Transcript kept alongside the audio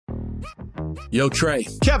Yo, Trey.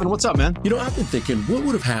 Kevin, what's up, man? You know, I've been thinking, what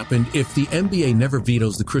would have happened if the NBA never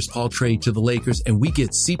vetoes the Chris Paul trade to the Lakers and we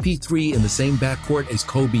get CP3 in the same backcourt as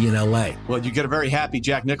Kobe in LA? Well, you get a very happy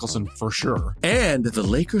Jack Nicholson for sure. And the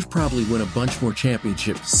Lakers probably win a bunch more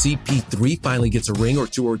championships. CP3 finally gets a ring or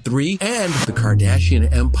two or three, and the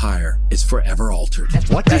Kardashian empire is forever altered.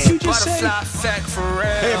 What did you just say?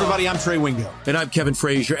 Hey, everybody, I'm Trey Wingo. And I'm Kevin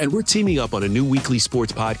Frazier, and we're teaming up on a new weekly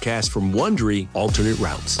sports podcast from Wondery, Alternate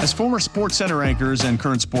Routes. As former Sports Center anchors and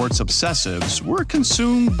current sports obsessives, we're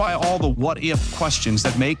consumed by all the what-if questions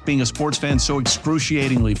that make being a sports fan so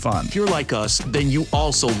excruciatingly fun. If you're like us, then you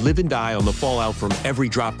also live and die on the fallout from every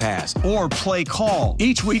drop pass. Or play call.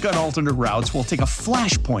 Each week on Alternate Routes, we'll take a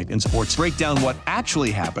flashpoint in sports, break down what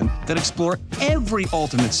actually happened, then explore every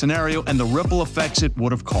alternate scenario and the ripple effects it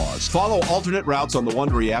would have caused. Follow Alternate Routes on the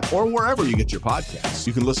Wondery app or wherever you get your podcasts.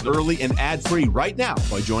 You can listen early and ad-free right now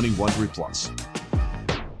by joining Wondery Plus.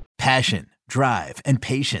 Passion, drive, and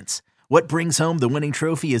patience. What brings home the winning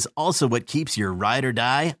trophy is also what keeps your ride or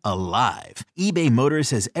die alive. eBay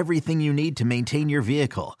Motors has everything you need to maintain your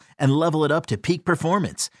vehicle and level it up to peak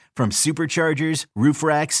performance, from superchargers, roof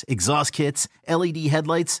racks, exhaust kits, LED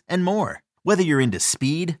headlights, and more. Whether you're into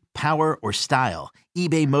speed, power, or style,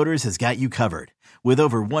 eBay Motors has got you covered. With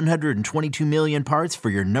over 122 million parts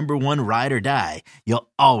for your number one ride or die,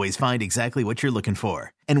 you'll always find exactly what you're looking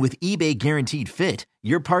for. And with eBay Guaranteed Fit,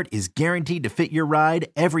 your part is guaranteed to fit your ride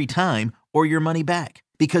every time or your money back.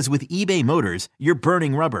 Because with eBay Motors, you're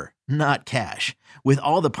burning rubber, not cash. With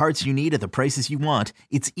all the parts you need at the prices you want,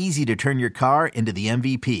 it's easy to turn your car into the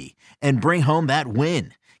MVP and bring home that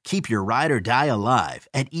win. Keep your ride or die alive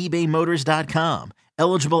at ebaymotors.com.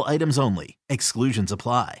 Eligible items only. Exclusions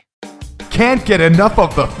apply. Can't get enough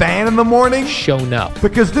of the Fan in the morning? Shown up.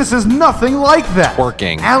 Because this is nothing like that.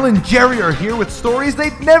 Working. Al and Jerry are here with stories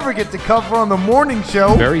they'd never get to cover on the morning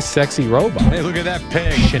show. Very sexy robot. Hey, look at that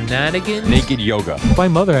pig. Shenanigans. Naked yoga. My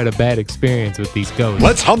mother had a bad experience with these ghosts.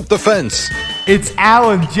 Let's hump the fence. It's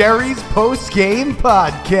Al and Jerry's post-game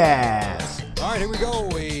podcast. All right, here we go.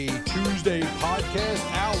 A Tuesday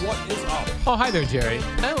podcast. Al, what is up? Oh, hi there, Jerry.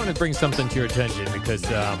 I want to bring something to your attention because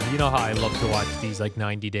you know how I love to watch these like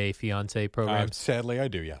 90-day fiance programs. Sadly, I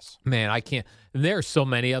do, yes. Man, I can't. There are so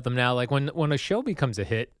many of them now. Like when a show becomes a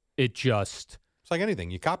hit, it just It's like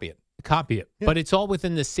anything. You copy it. Yeah. But it's all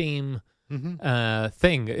within the same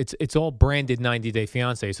thing. It's all branded 90-day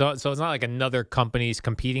fiance. So it's not like another company's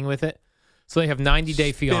competing with it. So they have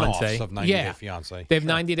 90-day fiance. Spin-offs of 90-day fiance. They have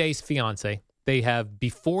 90 days fiance. They have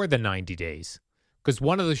before the 90 days. Because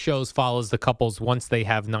one of the shows follows the couples once they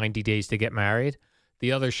have 90 days to get married.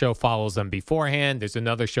 The other show follows them beforehand. There's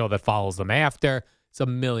another show that follows them after. It's a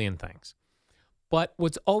million things. But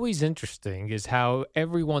what's always interesting is how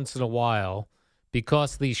every once in a while,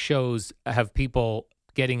 because these shows have people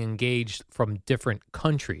getting engaged from different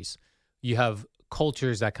countries, you have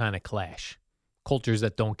cultures that kind of clash, cultures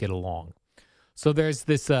that don't get along. So there's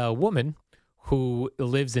this woman who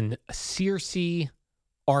lives in Searcy,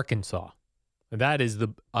 Arkansas. That is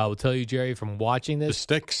I will tell you, Jerry, from watching this. The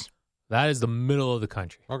sticks? That is the middle of the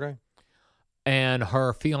country. Okay. And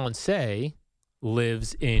her fiance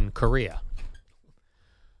lives in Korea.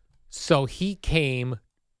 So he came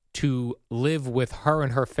to live with her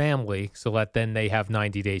and her family so that then they have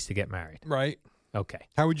 90 days to get married. Right. Okay.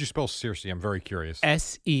 How would you spell Searcy? I'm very curious.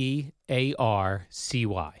 Searcy. There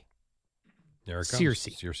it comes.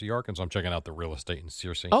 Searcy. Searcy, Arkansas. I'm checking out the real estate in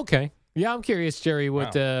Searcy. Okay. Yeah, I'm curious, Jerry,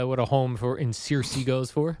 what a home in Searcy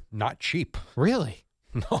goes for. Not cheap. Really?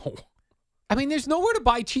 No. I mean, there's nowhere to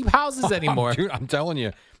buy cheap houses anymore. Dude, I'm telling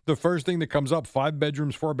you, the first thing that comes up, 5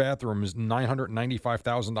 bedrooms, 4 bathrooms,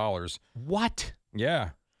 $995,000. What? Yeah.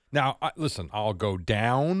 Now, listen, I'll go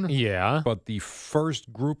down. Yeah. But the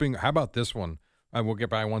first grouping, how about this one? I will get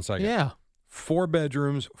by 1 second. Yeah. 4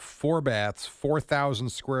 bedrooms, 4 baths, 4,000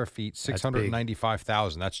 square feet,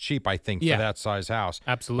 $695,000. That's cheap, I think, for that size house.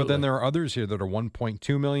 Absolutely. But then there are others here that are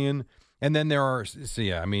 $1.2 million. And then there are,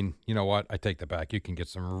 I mean, you know what? I take that back. You can get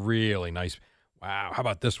some really nice. Wow. How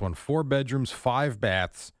about this one? 4 bedrooms, 5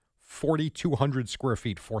 baths, 4,200 square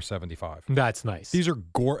feet, $475. That's nice. These are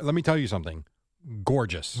let me tell you something.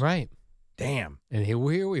 Gorgeous. Right. Damn. And here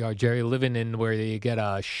we are, Jerry, living in where you get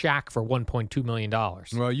a shack for $1.2 million.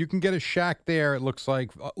 Well, you can get a shack there. It looks like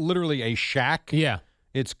literally a shack. Yeah.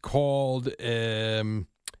 It's called, you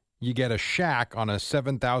get a shack on a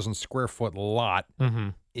 7,000 square foot lot. Mm-hmm.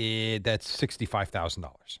 That's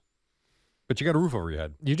 $65,000. But you got a roof over your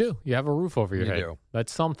head. You do. You have a roof over your head. You do.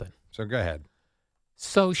 That's something. So go ahead.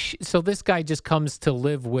 So this guy just comes to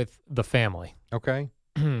live with the family. Okay.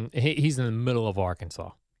 He's in the middle of Arkansas.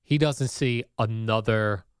 He doesn't see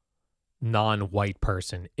another non-white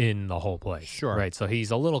person in the whole place. Sure. Right. So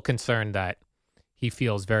he's a little concerned that he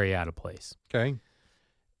feels very out of place. Okay.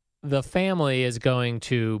 The family is going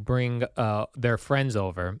to bring their friends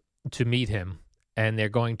over to meet him, and they're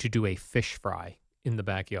going to do a fish fry in the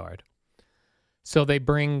backyard. So they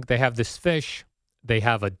have this fish. They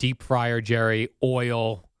have a deep fryer, Jerry,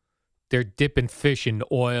 oil. They're dipping fish in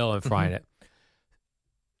oil and frying it.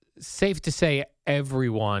 Safe to say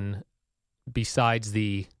everyone besides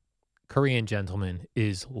the Korean gentleman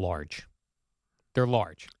is large. They're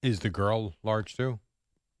large. Is the girl large too?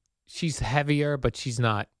 She's heavier, but she's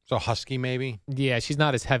not. So husky maybe? Yeah, she's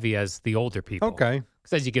not as heavy as the older people. Okay.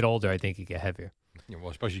 Because as you get older, I think you get heavier. Yeah, well,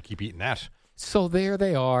 I suppose you keep eating that. So there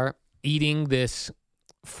they are eating this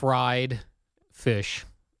fried fish.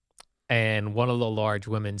 And one of the large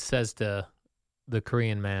women says to the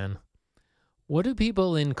Korean man, "What do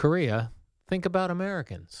people in Korea think about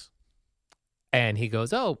Americans?" And he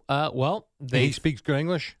goes, well, He speaks good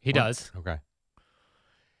English? He does. Okay.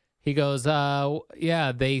 He goes,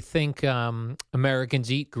 yeah, they think Americans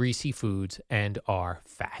eat greasy foods and are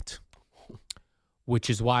fat, which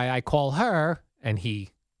is why I call her, and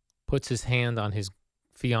he puts his hand on his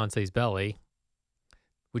fiance's belly,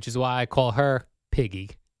 which is why I call her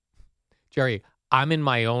Piggy. Jerry, I'm in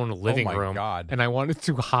my own living room, God. and I wanted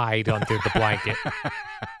to hide under the blanket.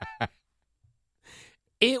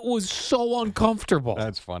 It was so uncomfortable.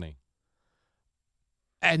 That's funny.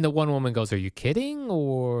 And the one woman goes, "Are you kidding?"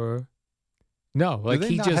 Or no, like Do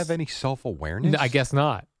they he not just have any self-awareness? I guess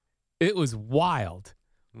not. It was wild,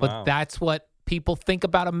 but Wow. that's what people think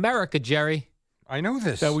about America, Jerry. I know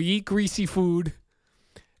this. That we eat greasy food,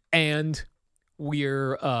 and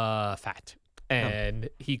we're fat. And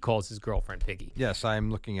he calls his girlfriend Piggy. Yes, I'm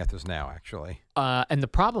looking at this now, actually. And the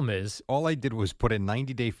problem is, All I did was put in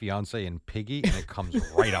 90-Day Fiancé and Piggy, and it comes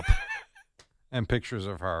right up. And pictures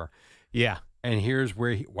of her. yeah, And here's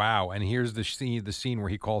where and here's the scene where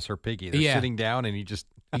he calls her Piggy. They're Yeah. sitting down, and he just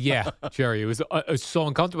yeah, Jerry, it was so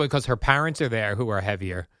uncomfortable because her parents are there who are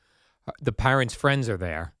heavier. The parents' friends are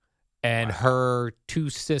there, and her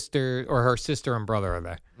her sister and brother are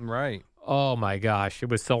there. right. Oh my gosh, it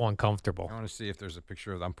was so uncomfortable. I want to see if there's a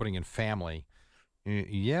picture of I'm putting in family.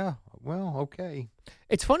 Yeah, well, okay.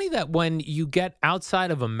 It's funny that when you get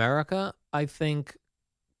outside of America, I think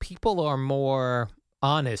people are more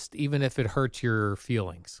honest, even if it hurts your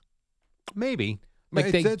feelings. Maybe.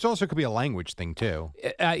 Like It also could be a language thing too.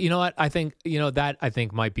 You know what? I think I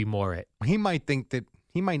think might be more it. He might think that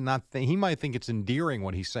he might think it's endearing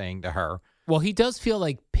what he's saying to her. Well, he does feel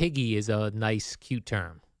like Piggy is a nice, cute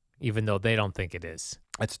term, even though they don't think it is.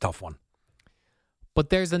 That's a tough one. But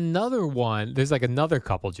there's another one. There's like another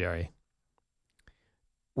couple, Jerry,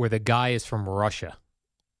 where the guy is from Russia.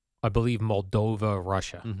 I believe Moldova,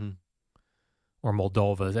 Russia. Mm-hmm. Or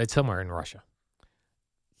Moldova. It's somewhere in Russia.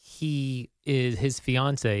 His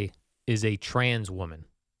fiance is a trans woman.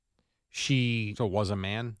 She So was a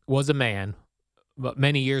man? was a man, but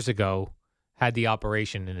many years ago had the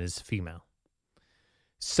operation and is female.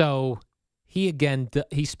 So he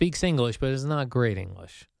speaks English, but it's not great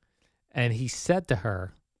English. And he said to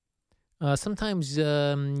her, sometimes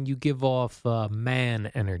you give off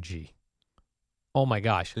man energy. Oh my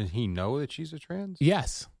gosh. Did he know that she's a trans?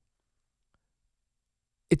 Yes.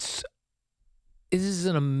 This is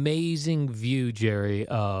an amazing view, Jerry,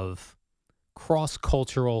 of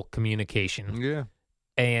cross-cultural communication Yeah.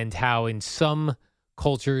 and how in some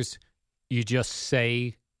cultures you just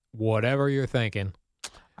say whatever you're thinking.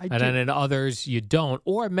 And then in others you don't.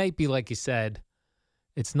 Or it might be like you said,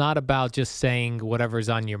 it's not about just saying whatever's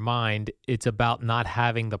on your mind. It's about not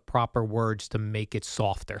having the proper words to make it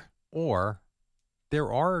softer. Or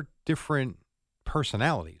there are different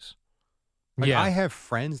personalities. Like Yeah. I have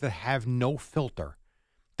friends that have no filter.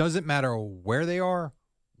 Doesn't matter where they are,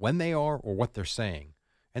 when they are, or what they're saying.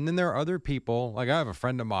 And then there are other people, like I have a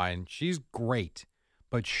friend of mine, she's great,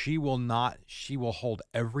 but she will hold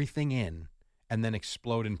everything in and then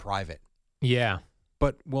explode in private. Yeah.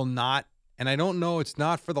 But will not, and I don't know, it's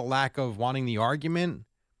not for the lack of wanting the argument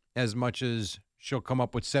as much as she'll come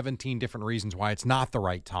up with 17 different reasons why it's not the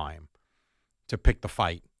right time to pick the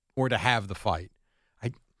fight or to have the fight.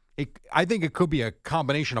 I think it could be a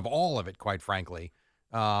combination of all of it, quite frankly.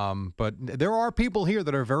 But there are people here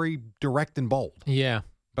that are very direct and bold. Yeah.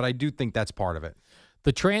 But I do think that's part of it.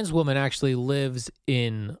 The trans woman actually lives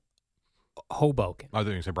in Hoboken. I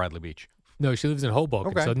think it's at Bradley Beach. No, she lives in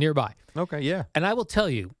Hoboken, Okay. so nearby. Okay, yeah. And I will tell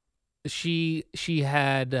you, she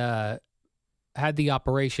had had the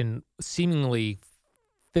operation seemingly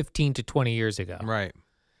 15 to 20 years ago. Right.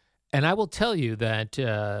 And I will tell you that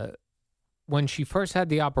when she first had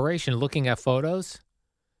the operation, looking at photos,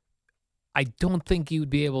 I don't think you'd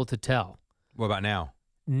be able to tell. What about now?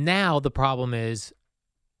 Now the problem is,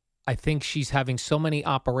 I think she's having so many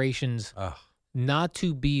operations Ugh. not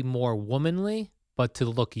to be more womanly, but to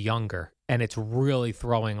look younger. And it's really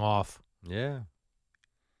throwing off. Yeah.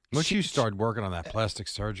 Once you start working on that plastic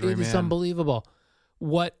surgery, It man. is unbelievable.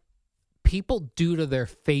 What people do to their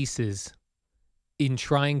faces in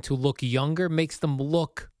trying to look younger makes them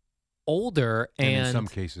look older. And in some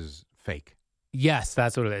cases, fake. Yes,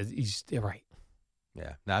 that's what it is. You're right.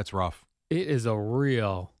 Yeah, that's rough. It is a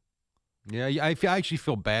real. Yeah, I actually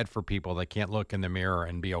feel bad for people that can't look in the mirror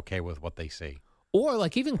and be okay with what they see. Or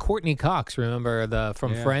like even Courtney Cox, remember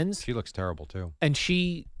from Yeah, Friends? She looks terrible too. And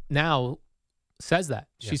she now says that.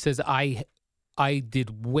 She says, I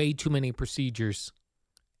did way too many procedures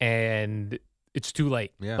and it's too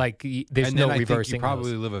late. Yeah. Like there's and no then I reversing think you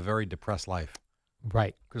probably those. live a very depressed life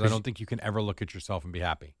Right. because I don't think you can ever look at yourself and be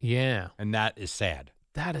happy. Yeah. And that is sad.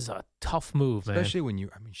 That is a tough move, man. Especially when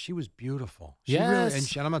she was beautiful. She Yes. really,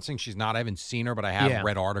 and I'm not saying she's not. I haven't seen her, but I have Yeah.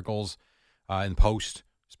 read articles in Post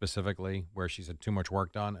specifically where she's had too much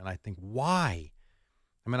work done. And I think, why?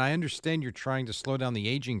 I mean, I understand you're trying to slow down the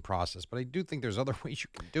aging process, but I do think there's other ways you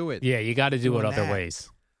can do it. Yeah, you got to do it Doing other that. ways.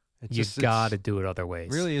 It's You just- got to it's- do it other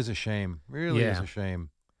ways. Really is a shame. Really is Yeah. a shame.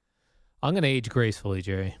 I'm going to age gracefully,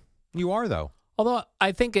 Jerry. You are, though. Although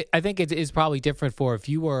I think it is probably different for if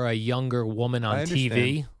you were a younger woman on I TV,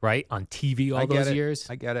 understand. right? On TV all I get those it. years.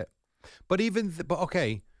 I get it. But even,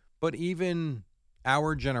 but even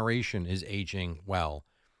our generation is aging well.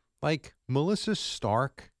 Like Melissa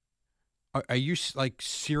Stark, are you like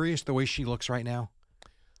serious the way she looks right now?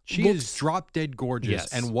 She Looks- is drop dead gorgeous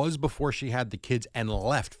Yes. and was before she had the kids and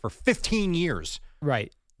left for 15 years.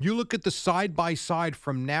 Right. You look at the side by side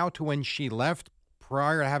from now to when she left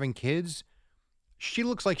prior to having kids, she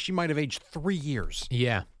looks like she might have aged 3 years.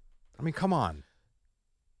 Yeah. I mean, come on.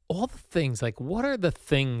 All the things, like what are the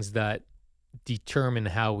things that determine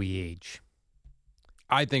how we age?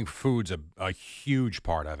 I think food's a huge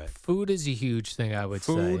part of it. Food is a huge thing, I would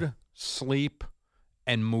Food, say. sleep,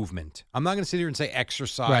 and movement. I'm not going to sit here and say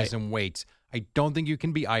exercise Right. and weights. I don't think you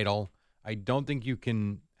can be idle. I don't think you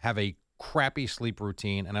can have a crappy sleep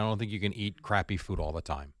routine, and I don't think you can eat crappy food all the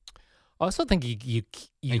time. I also think And you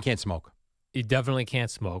you can't smoke. You definitely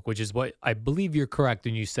can't smoke, which is what I believe you're correct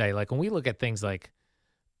when you say. Like when we look at things like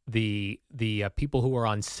the people who were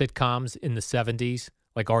on sitcoms in the 70s,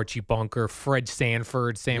 like Archie Bunker, Fred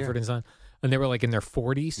Sanford Yeah. and Son, and they were like in their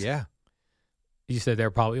 40s. Yeah. You said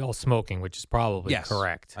they're probably all smoking, which is probably Yes.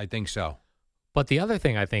 correct. I think so. But the other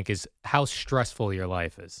thing I think is how stressful your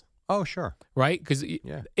life is, Oh, sure. right? Because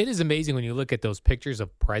Yeah. it is amazing when you look at those pictures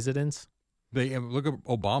of presidents. They look at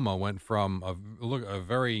Obama went from a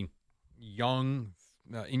very young,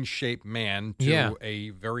 in shape man to Yeah. a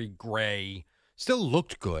very gray. Still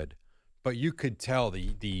looked good, but you could tell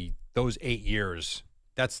those 8 years.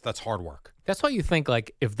 That's hard work. That's why you think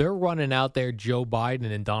like if they're running out there Joe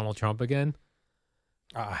Biden and Donald Trump again,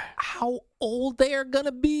 how old they are going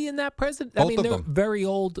to be in that president. I Both mean, of they're them. very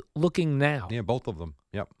old looking now. Yeah, both of them.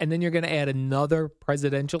 Yep. And then you're going to add another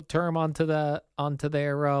presidential term onto their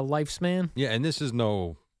lifespan. Yeah, and this is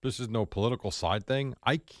no political side thing.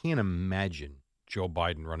 I can't imagine Joe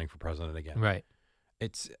Biden running for president again. Right.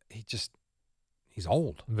 He's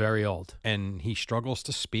old. Very old. And he struggles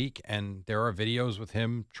to speak, and there are videos with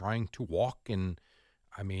him trying to walk, and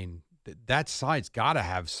I mean that side's got to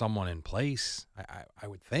have someone in place, I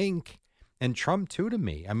would think. And Trump too, to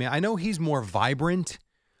me. I mean, I know he's more vibrant,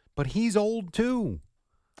 but he's old too.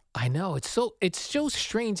 I know. It's so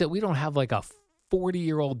strange that we don't have like a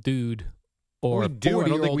 40-year-old dude or We a do. I don't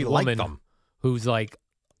think 40-year-old we like woman them. who's like,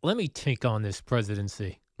 let me take on this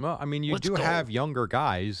presidency. Well, I mean, you Let's do go. have younger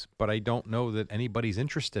guys, but I don't know that anybody's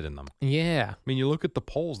interested in them. Yeah. I mean, you look at the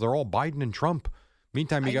polls; they're all Biden and Trump.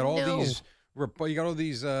 Meantime, you I got all know.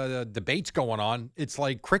 these debates going on. It's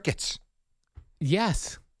like crickets,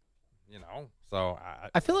 Yes. you know. So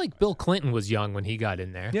I feel like Bill Clinton was young when he got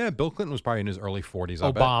in there. yeah, Bill Clinton was probably in his early 40s. I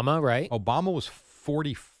bet. Obama, right? Obama was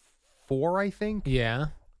 44, I think. Yeah.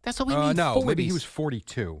 That's what we need. No, 40s. maybe he was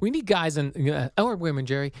 42. We need guys or women,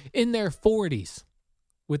 Jerry, in their 40s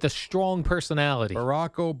with a strong personality.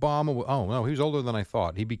 Barack Obama. Oh no, he was older than I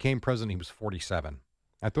thought. He became president. He was 47.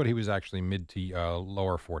 I thought he was actually mid to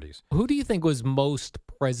lower 40s. Who do you think was most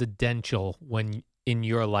presidential when in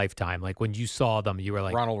your lifetime? Like when you saw them, you were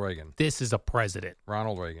like, Ronald Reagan. this is a president.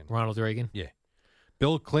 Ronald Reagan. Ronald Reagan? Yeah.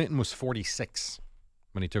 Bill Clinton was 46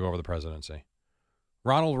 when he took over the presidency.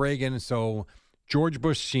 Ronald Reagan. So George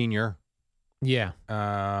Bush Sr. Yeah.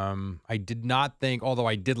 I did not think, although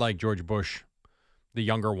I did like George Bush, the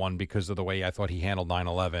younger one, because of the way I thought he handled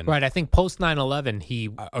 9/11. Right. I think post 9/11, he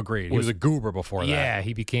Agreed. He was a goober before that. Yeah,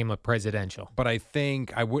 he became a presidential. But I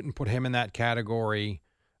think I wouldn't put him in that category.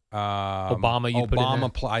 Obama, you put in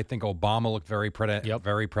there? I think Obama looked very Yep.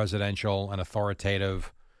 very presidential and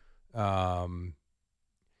authoritative.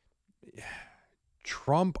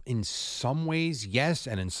 Trump, in some ways, yes,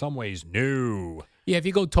 and in some ways, no. Yeah, if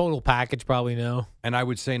you go total package, probably no. And I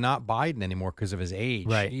would say not Biden anymore because of his age.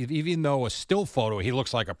 Right. Even though a still photo, he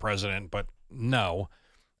looks like a president, but no.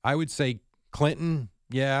 I would say Clinton,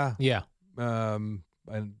 yeah. Yeah. And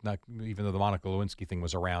not, even though the Monica Lewinsky thing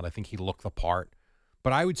was around, I think he looked the part.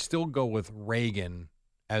 But I would still go with Reagan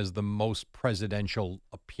as the most presidential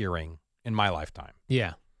appearing in my lifetime.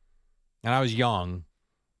 Yeah. And I was young,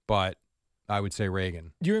 but I would say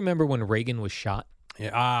Reagan. Do you remember when Reagan was shot?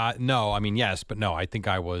 No, I mean, yes, but no. I think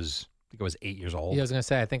I was 8 years old. Yeah, I was going to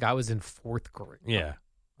say, I think I was in 4th grade. Yeah.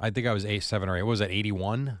 I think I was 7 or 8. What was that,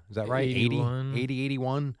 81? Is that right? 81. 80,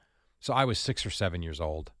 81? So I was 6 or 7 years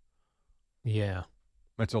old. Yeah.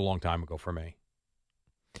 That's a long time ago for me.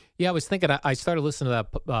 Yeah, I was thinking, I started listening to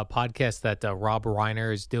that podcast that Rob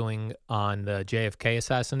Reiner is doing on the JFK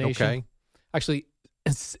assassination. Okay. Actually,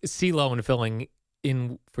 CeeLo and filling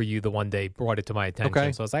in for you the one day brought it to my attention.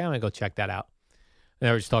 Okay. So I was like, I'm going to go check that out. And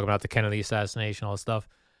they were just talking about the Kennedy assassination, all this stuff.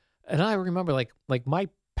 And I remember, like my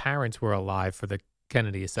parents were alive for the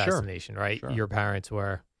Kennedy assassination, right? Sure. Your parents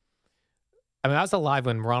were. I mean, I was alive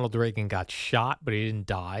when Ronald Reagan got shot, but he didn't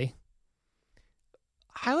die.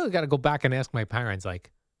 I really got to go back and ask my parents,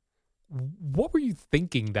 like, what were you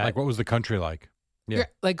thinking that? Like, what was the country like? Yeah.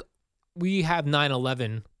 Like, we have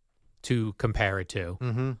 9/11 to compare it to.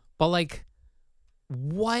 Mm-hmm. But, like,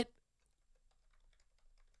 what?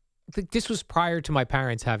 This was prior to my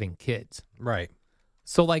parents having kids. Right.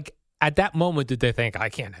 So, like, at that moment, did they think, I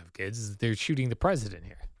can't have kids? They're shooting the president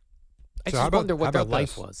here. I just wonder what their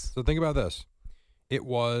life was. So think about this. It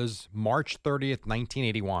was March 30th,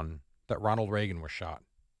 1981, that Ronald Reagan was shot.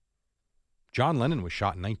 John Lennon was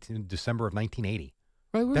shot in December of 1980.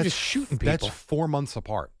 Right, we were just shooting people. That's 4 months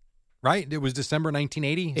apart, right? It was December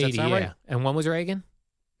 1980. Does that sound right? And when was Reagan?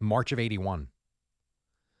 March of 81.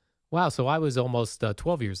 Wow, so I was almost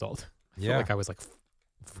 12 years old. I feel like I was like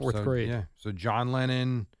fourth grade. Yeah. So John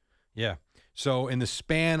Lennon, yeah. So in the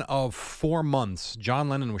span of 4 months, John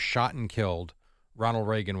Lennon was shot and killed. Ronald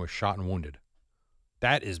Reagan was shot and wounded.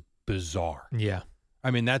 That is bizarre. Yeah.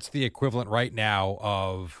 I mean, that's the equivalent right now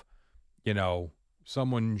of,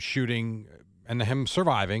 someone shooting and him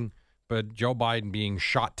surviving, but Joe Biden being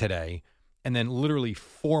shot today. And then literally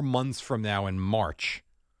 4 months from now in March,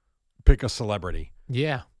 pick a celebrity.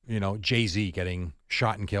 Yeah. Jay-Z getting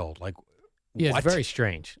shot and killed. Like, yeah, what? It's very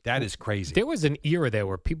strange. That is crazy. There was an era there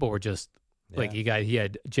where people were just like, he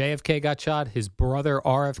had JFK got shot, his brother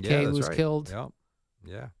RFK was killed. Yep.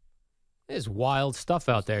 Yeah. There's wild stuff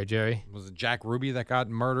out there, Jerry. Was it Jack Ruby that got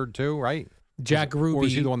murdered too, right? Jack Ruby. Or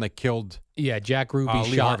was he the one that killed? Yeah, Jack Ruby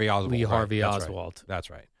Lee shot Harvey Oswald. Lee Right. Harvey That's Oswald. Right. That's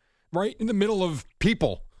right. Right in the middle of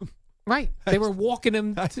people. Right. They were walking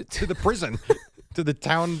him to the prison, to the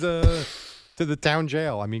town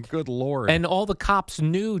jail. I mean, good Lord. And all the cops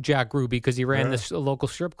knew Jack Ruby because he ran this local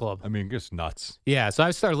strip club. I mean, it's nuts. Yeah, so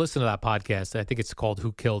I started listening to that podcast. I think it's called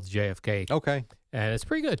Who Killed JFK. Okay. And it's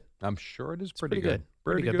pretty good. I'm sure it is It's pretty good.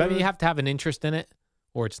 Pretty good. But I mean, you have to have an interest in it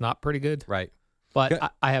or it's not pretty good. Right.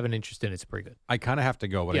 But I have an interest in it. It's pretty good. I kind of have to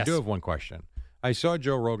go, but Yes. I do have one question. I saw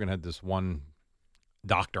Joe Rogan had this one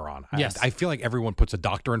doctor on. Yes. I feel like everyone puts a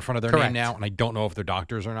doctor in front of their Correct. name now, and I don't know if they're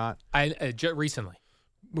doctors or not. Recently.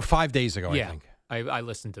 5 days ago, Yeah. I think. I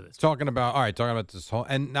listened to this. Talking about this whole,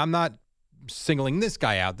 and I'm not singling this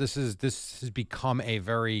guy out. This has become a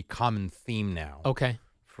very common theme now. Okay.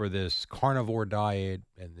 For this carnivore diet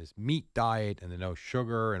and this meat diet and the no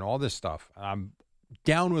sugar and all this stuff. I'm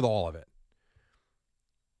down with all of it.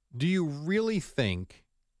 Do you really think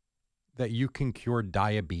that you can cure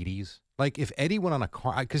diabetes? Like if Eddie went on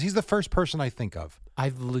because he's the first person I think of.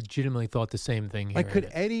 I've legitimately thought the same thing here. Like, could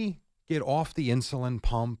Eddie get off the insulin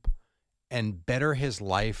pump and better his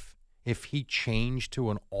life if he changed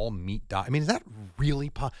to an all meat diet? I mean, is that really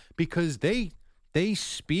possible? Because they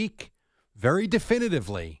speak very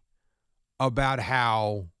definitively about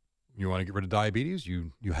how you want to get rid of diabetes,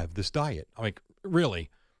 you have this diet. I'm like, really?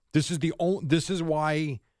 This is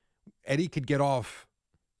why Eddie could get off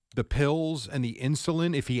the pills and the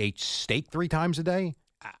insulin if he ate steak 3 times a day?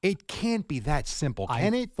 It can't be that simple,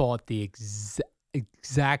 can it? I thought the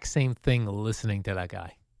exact same thing listening to that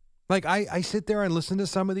guy. Like, I sit there and listen to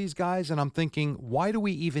some of these guys, and I'm thinking, why do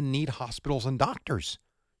we even need hospitals and doctors?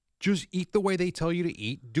 Just eat the way they tell you to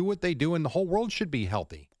eat, do what they do, and the whole world should be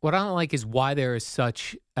healthy. What I don't like is why there is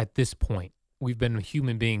such, at this point, we've been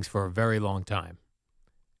human beings for a very long time.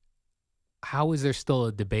 How is there still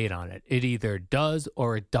a debate on it? It either does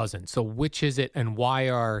or it doesn't. So which is it, and why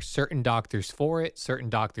are certain doctors for it, certain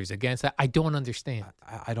doctors against it? I don't understand.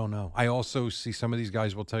 I don't know. I also see some of these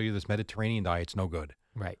guys will tell you this Mediterranean diet's no good.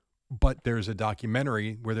 Right. But there's a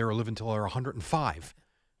documentary where they were living until they're 105.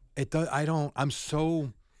 It does. I'm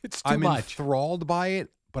much. Enthralled by it,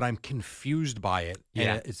 but I'm confused by it.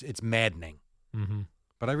 Yeah. And it's maddening. Mm-hmm.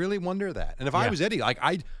 But I really wonder that. And if I was Eddie,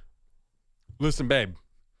 listen, babe,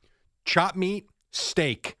 chopped meat,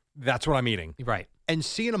 steak, that's what I'm eating. Right. And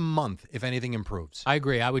see in a month if anything improves. I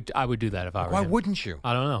agree. I would do that if I were Why him. wouldn't you?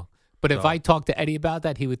 I don't know. But if I talk to Eddie about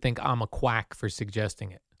that, he would think I'm a quack for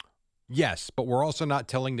suggesting it. Yes, but we're also not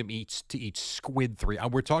telling them to eat squid 3.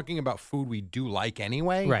 We're talking about food we do like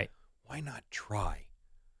anyway. Right. Why not try?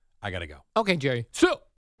 I got to go. Okay, Jerry. So,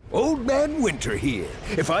 Old Man Winter here.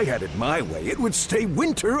 If I had it my way, it would stay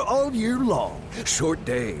winter all year long. Short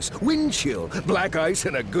days, wind chill, black ice,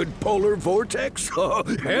 and a good polar vortex. Oh,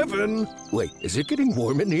 heaven. Wait, is it getting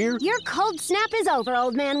warm in here? Your cold snap is over,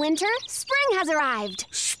 Old Man Winter. Spring has arrived.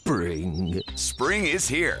 Spring. Spring is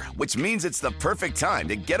here, which means it's the perfect time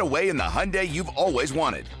to get away in the Hyundai you've always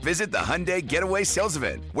wanted. Visit the Hyundai Getaway Sales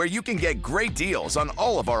Event, where you can get great deals on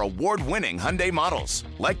all of our award-winning Hyundai models,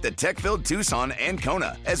 like the tech-filled Tucson and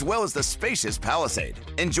Kona, as well as the spacious Palisade.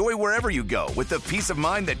 Enjoy wherever you go with the peace of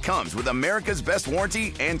mind that comes with America's best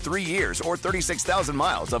warranty and 3 years or 36,000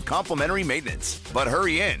 miles of complimentary maintenance. But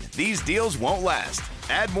hurry in, these deals won't last.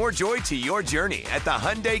 Add more joy to your journey at the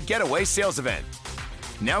Hyundai Getaway Sales Event.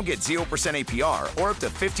 Now get 0% APR or up to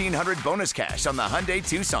 $1,500 bonus cash on the Hyundai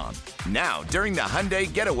Tucson. Now, during the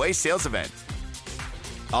Hyundai Getaway Sales Event.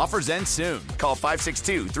 Offers end soon. Call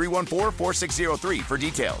 562-314-4603 for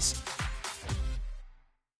details.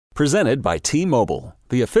 Presented by T-Mobile,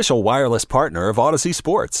 the official wireless partner of Odyssey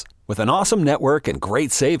Sports. With an awesome network and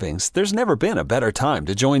great savings, there's never been a better time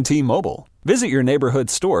to join T-Mobile. Visit your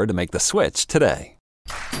neighborhood store to make the switch today.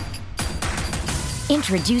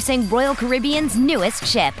 Introducing Royal Caribbean's newest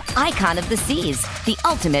ship, Icon of the Seas, the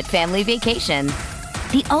ultimate family vacation.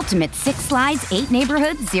 The ultimate 6 slides, 8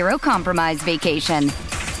 neighborhoods, 0 compromise vacation.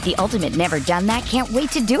 The ultimate never done that, can't wait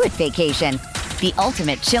to do it vacation. The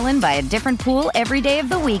ultimate chillin' by a different pool every day of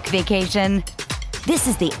the week vacation. This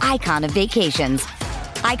is the Icon of vacations.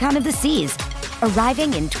 Icon of the Seas,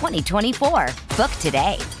 arriving in 2024. Book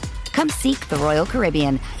today. Come seek the Royal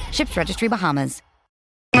Caribbean. Ships Registry, Bahamas.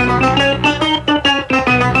 Good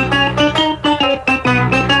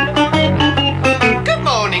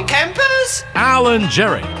morning, campers. Alan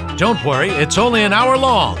Jerry. Don't worry, it's only an hour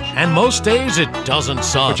long, and most days it doesn't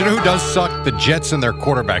suck. But you know who does suck? The Jets and their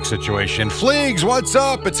quarterback situation. Fleegs, what's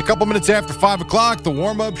up? It's a couple minutes after 5 o'clock, the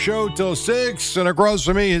warm-up show till 6, and across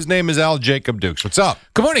from me, his name is Al Jacob Dukes. What's up?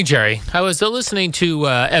 Good morning, Jerry. I was listening to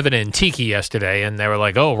Evan and Tiki yesterday, and they were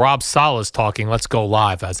like, oh, Rob Sala's talking, let's go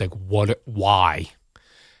live. I was like, what? Why?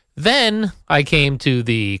 Then I came to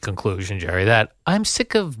the conclusion, Jerry, that I'm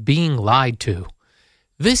sick of being lied to.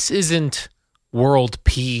 This isn't world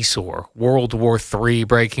peace or World War III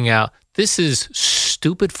breaking out. This is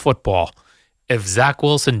stupid football. If Zach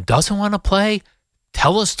Wilson doesn't want to play,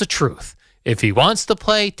 tell us the truth. If he wants to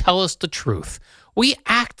play, tell us the truth. We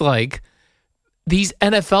act like these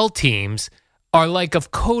NFL teams are like a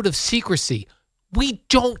code of secrecy. We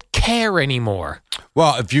don't care anymore.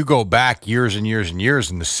 Well, if you go back years and years and years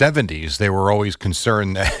in the 70s, they were always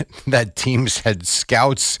concerned that teams had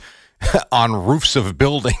scouts on roofs of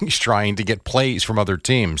buildings trying to get plays from other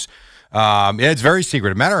teams. It's very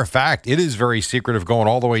secretive. Matter of fact, it is very secretive going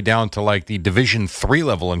all the way down to like the Division III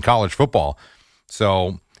level in college football.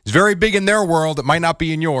 So it's very big in their world. It might not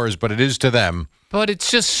be in yours, but it is to them. But it's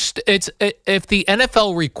just, if the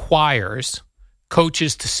NFL requires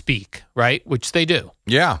coaches to speak, right, which they do.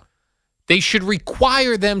 Yeah. They should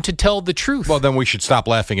require them to tell the truth. Well, then we should stop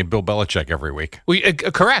laughing at Bill Belichick every week.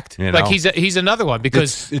 Correct. You know? Like he's another one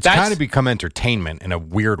because it's kind of become entertainment in a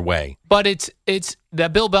weird way. But it's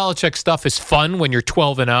that Bill Belichick stuff is fun when you're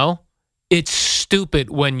 12-0. It's stupid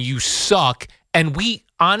when you suck. And we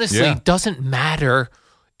honestly doesn't matter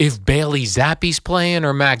if Bailey Zappi's playing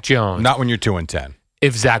or Mac Jones. Not when you're 2-10.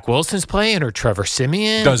 If Zach Wilson's playing or Trevor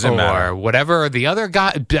Siemian doesn't or matter. Whatever the other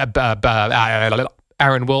guy,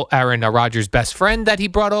 Aaron Rodgers' best friend that he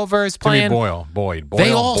brought over is playing. Boyd.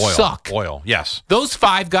 They all suck. Boyle, yes. Those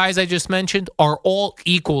 5 guys I just mentioned are all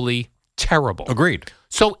equally terrible. Agreed.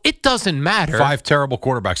 So it doesn't matter. 5 terrible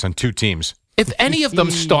quarterbacks on 2 teams. If any of them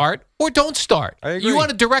start or don't start. I agree. You want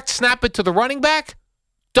to direct snap it to the running back?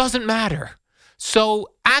 Doesn't matter. So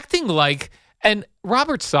acting like, and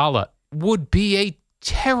Robert Saleh would be a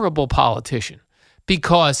terrible politician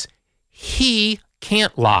because he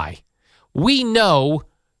can't lie. We know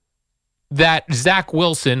that Zach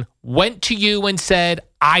Wilson went to you and said,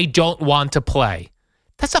 I don't want to play.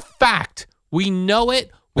 That's a fact. We know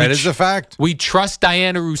it. That is a fact. We trust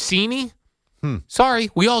Diana Rossini. Sorry,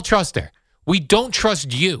 we all trust her. We don't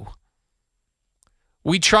trust you.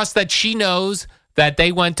 We trust that she knows that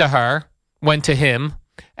they went to him,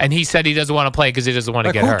 and he said he doesn't want to play because he doesn't want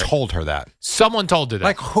to get hurt. Who told her that? Someone told her that.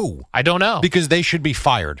 Like who? I don't know. Because they should be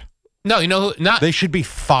fired. No, you know who? They should be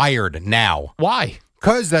fired now. Why?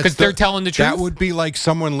 Because they're telling the truth. That would be like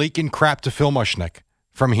someone leaking crap to Phil Mushnick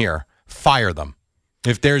from here. Fire them.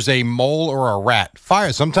 If there's a mole or a rat,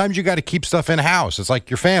 fire. Sometimes you got to keep stuff in house. It's like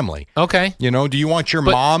your family. Okay. You know, do you want your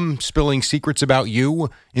mom spilling secrets about you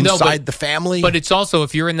inside the family? But it's also,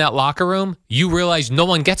 if you're in that locker room, you realize no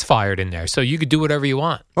one gets fired in there, so you could do whatever you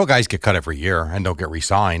want. Well, guys get cut every year and don't get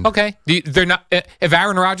re-signed. Okay. They're not. If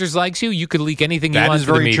Aaron Rodgers likes you, you could leak anything you want to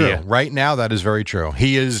the media. That is very true. Right now, that is very true.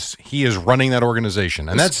 He is running that organization.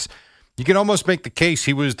 And that's, you can almost make the case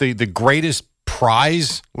he was the greatest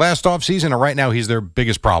prize last offseason, and right now he's their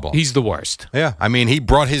biggest problem. He's the worst. Yeah. I mean, he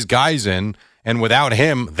brought his guys in, and without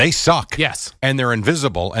him, they suck. Yes. And they're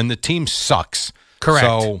invisible, and the team sucks. Correct.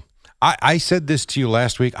 So I said this to you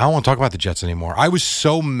last week. I don't want to talk about the Jets anymore. I was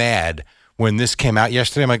so mad when this came out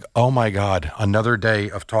yesterday. I'm like, oh, my God, another day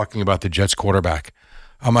of talking about the Jets quarterback.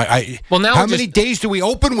 I'm like, how many days do we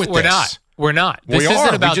open with this? We're not. We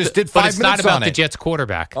just did 5 minutes on it. It's not about the Jets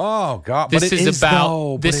quarterback. Oh God! This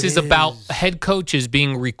is about head coaches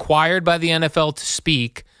being required by the NFL to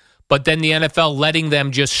speak, but then the NFL letting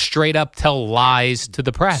them just straight up tell lies to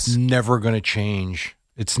the press. It's never going to change.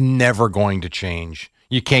 It's never going to change.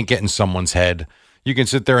 You can't get in someone's head. You can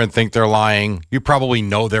sit there and think they're lying. You probably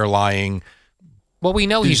know they're lying. Well, we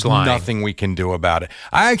know he's lying. There's nothing we can do about it.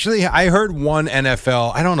 I heard one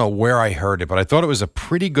NFL, I don't know where I heard it, but I thought it was a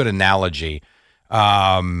pretty good analogy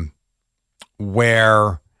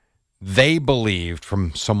where they believed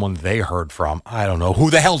from someone they heard from, I don't know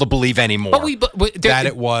who the hell to believe anymore, that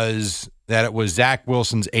it was Zach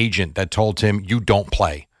Wilson's agent that told him, you don't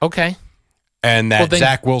play. Okay. And that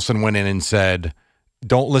Zach Wilson went in and said,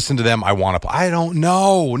 don't listen to them. I want to play. I don't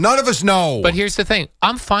know. None of us know. But here's the thing.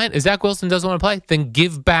 I'm fine. If Zach Wilson doesn't want to play, then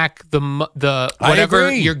give back the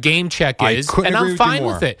whatever your game check is, and I'm fine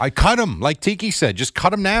with it. I cut him, like Tiki said. Just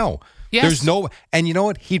cut him now. Yes. And you know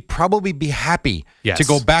what? He'd probably be happy to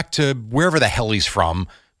go back to wherever the hell he's from.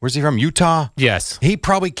 Where's he from? Utah? Yes. He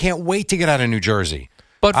probably can't wait to get out of New Jersey.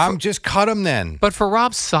 But just cut him then. But for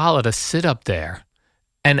Rob Saleh to sit up there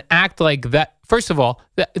and act like that. First of all,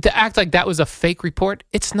 to act like that was a fake report,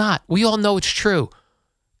 it's not. We all know it's true.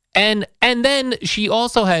 And then she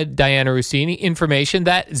also had, Diana Rossini, information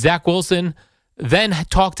that Zach Wilson then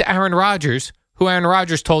talked to Aaron Rodgers, who Aaron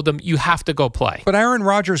Rodgers told him, you have to go play. But Aaron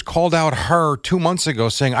Rodgers called out her 2 months ago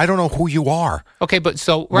saying, I don't know who you are. Okay, but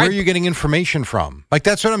so... Where are you getting information from? Like,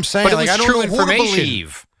 that's what I'm saying. But it was I don't true know information. Who to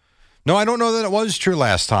believe. No, I don't know that it was true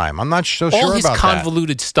last time. I'm not so sure about that. All his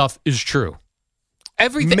convoluted stuff is true.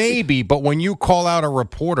 Everything. Maybe, but when you call out a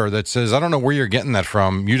reporter that says, I don't know where you're getting that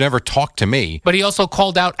from, you never talked to me. But he also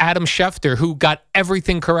called out Adam Schefter, who got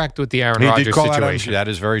everything correct with the Aaron Rodgers situation. That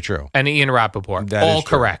is very true. And Ian Rappaport. That all is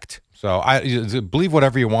true. Correct. So I believe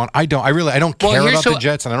whatever you want. I don't care about the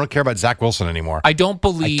Jets, and I don't care about Zach Wilson anymore. I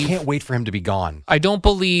can't wait for him to be gone. I don't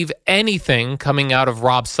believe anything coming out of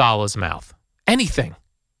Rob Saleh's mouth. Anything.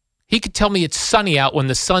 He could tell me it's sunny out when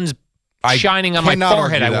the sun's shining on my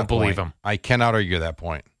forehead. I won't believe him. I cannot argue that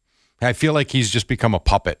point. I feel like he's just become a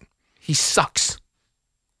puppet. He sucks.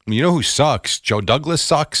 You know who sucks? Joe Douglas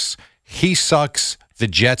sucks. He sucks. The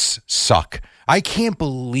Jets suck. I can't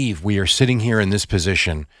believe we are sitting here in this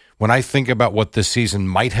position when I think about what this season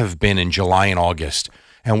might have been in July and August,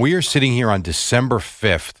 and we are sitting here on December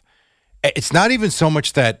 5th. It's not even so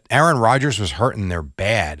much that Aaron Rodgers was hurt and they're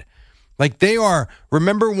bad. Like they are.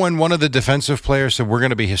 Remember when one of the defensive players said we're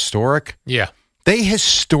going to be historic? Yeah. They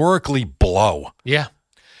historically blow. Yeah.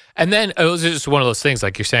 And then it was just one of those things,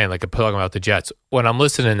 like you're saying, like talking about the Jets. When I'm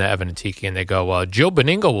listening to Evan and Tiki and they go, Joe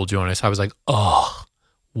Beningo will join us, I was like, oh,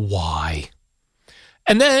 why?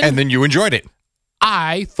 And then you enjoyed it.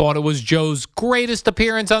 I thought it was Joe's greatest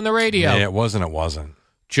appearance on the radio. Yeah, it wasn't.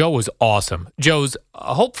 Joe was awesome. Joe's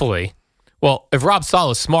hopefully, well, if Rob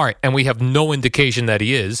Saleh is smart, and we have no indication that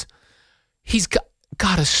he is, he's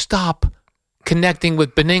got to stop connecting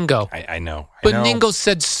with Beningo. I know. Beningo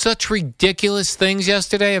said such ridiculous things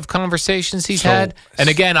yesterday of conversations he's had. And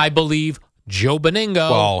again, I believe Joe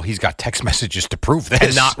Beningo. Well, he's got text messages to prove this.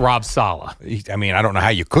 And not Rob Saleh. I mean, I don't know how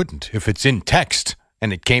you couldn't. If it's in text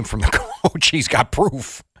and it came from the coach, he's got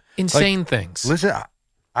proof. Insane things. Listen,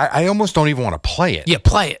 I almost don't even want to play it. Yeah,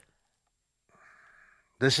 play it.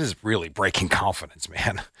 This is really breaking confidence,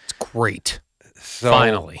 man. It's great. So,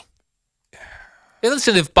 finally. Hey,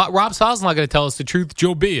 listen, if Rob Saleh's not going to tell us the truth,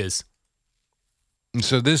 Joe B is.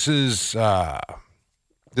 So this was Joe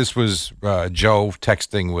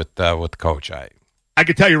texting with Coach. I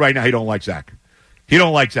can tell you right now, he don't like Zach. He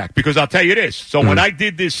don't like Zach because I'll tell you this. So when I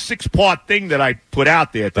did this 6-part thing that I put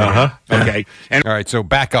out there, okay, and all right. So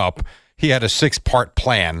back up. He had a 6-part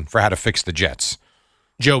plan for how to fix the Jets.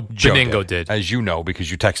 Joe Beningo did. As you know,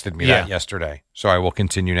 because you texted me that yesterday. So I will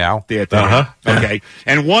continue now. Okay.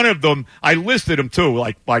 And one of them, I listed them too,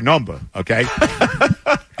 like by number, okay?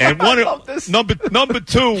 And one of number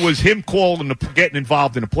 2 was him getting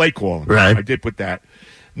involved in the play calling. Right. I did put that.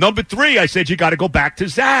 Number 3, I said you got to go back to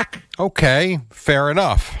Zach. Okay, fair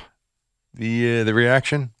enough. The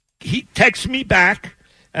reaction? He texts me back.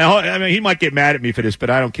 I mean, he might get mad at me for this,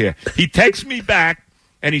 but I don't care. He texts me back.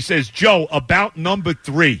 And he says, Joe, about number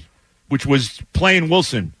 3, which was playing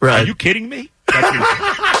Wilson. Right. Are you kidding me? That's what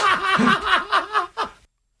he said.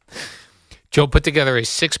 Joe put together a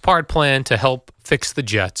 6-part plan to help fix the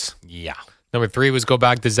Jets. Yeah. Number 3 was go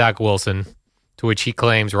back to Zach Wilson, to which he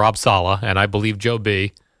claims Rob Saleh, and I believe Joe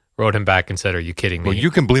B, wrote him back and said, are you kidding me? Well,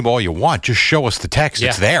 you can believe all you want. Just show us the text. Yeah.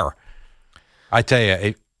 It's there. I tell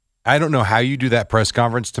you, I don't know how you do that press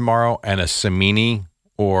conference tomorrow and a Cimini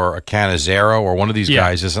or a Cannizzaro or one of these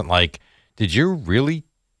guys isn't like, did you really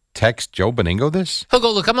text Joe Beningo this? He'll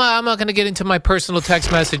go, look, I'm not going to get into my personal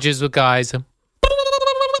text messages with guys.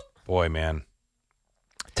 Boy, man.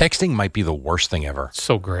 Texting might be the worst thing ever.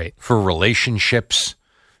 So great. For relationships,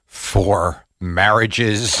 for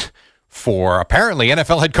marriages, for apparently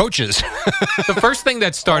NFL head coaches. The first thing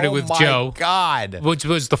that started with Joe, God, which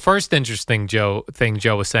was the first interesting thing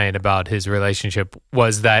Joe was saying about his relationship,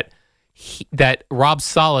 was that that Rob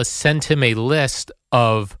Saleh sent him a list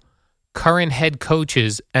of current head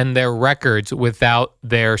coaches and their records without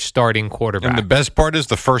their starting quarterback. And the best part is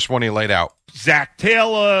the first one he laid out. Zach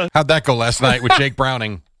Taylor. How'd that go last night with Jake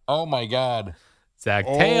Browning? Oh, my God. Zach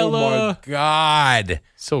Taylor. Oh, my God.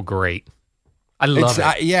 So great. I love it.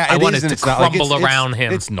 I wanted to crumble around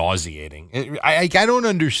him. It's nauseating. I don't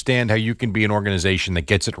understand how you can be an organization that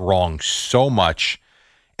gets it wrong so much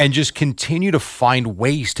and just continue to find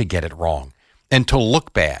ways to get it wrong and to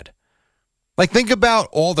look bad. Like, think about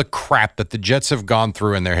all the crap that the Jets have gone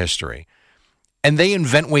through in their history. And they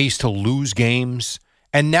invent ways to lose games.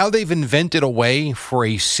 And now they've invented a way for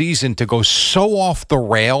a season to go so off the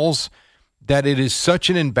rails that it is such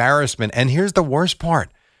an embarrassment. And here's the worst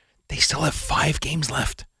part. They still have 5 games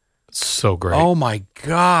left. So great. Oh, my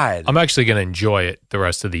God. I'm actually going to enjoy it the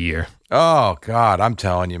rest of the year. Oh, God, I'm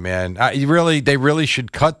telling you, man. They really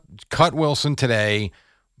should cut Wilson today,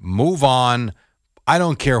 move on. I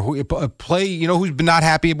don't care who play. You know who's been not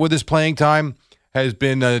happy with his playing time has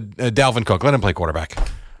been Dalvin Cook. Let him play quarterback.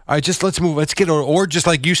 Let's move. Let's get or just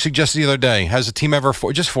like you suggested the other day. Has a team ever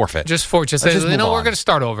just forfeit? Just say, we're going to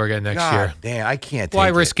start over again next year. Damn, I can't. Why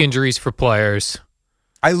risk injuries for players?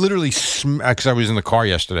 I literally, because I was in the car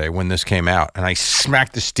yesterday when this came out, and I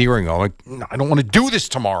smacked the steering wheel. I'm like, no, I don't want to do this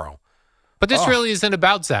tomorrow. But this really isn't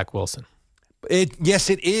about Zach Wilson.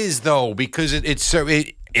 Yes, it is, though, because it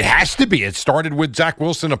has to be. It started with Zach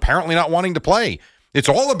Wilson apparently not wanting to play. It's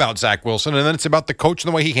all about Zach Wilson, and then it's about the coach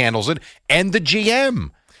and the way he handles it, and the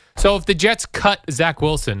GM. So if the Jets cut Zach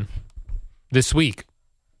Wilson this week,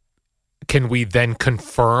 can we then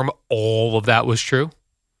confirm all of that was true?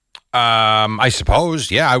 I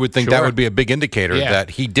suppose, yeah. I would think that would be a big indicator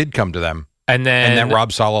that he did come to them. And then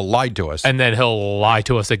Rob Saleh lied to us. And then he'll lie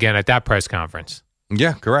to us again at that press conference.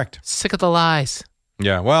 Yeah, correct. Sick of the lies.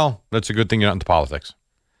 Yeah, well, that's a good thing you're not into politics.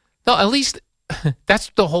 No, at least that's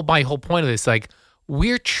my whole point of this. Like,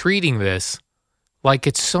 we're treating this like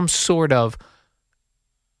it's some sort of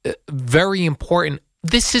very important.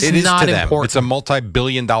 This is not important. It's a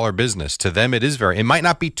multi-billion-dollar business. To them, it is it might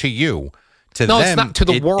not be to you. To them, it's not to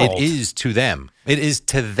the world. It is to them. It is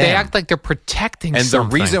to them. They act like they're protecting and something.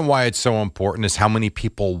 The reason why it's so important is how many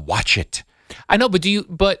people watch it. I know,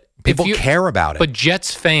 but people care about it. But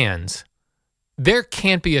Jets fans, there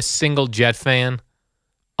can't be a single Jet fan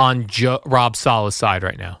on Rob Saleh's side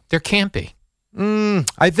right now. There can't be.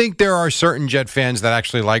 I think there are certain Jet fans that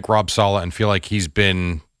actually like Rob Saleh and feel like he's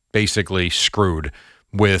been basically screwed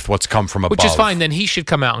with what's come from above. Which is fine. Then he should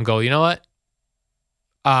come out and go, you know what?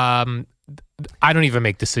 I don't even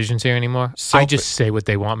make decisions here anymore. I just say what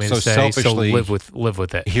they want me to say. So live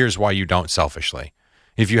with it. Here's why you don't selfishly.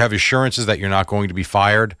 If you have assurances that you're not going to be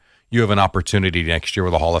fired, you have an opportunity next year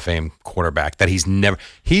with a Hall of Fame quarterback that he's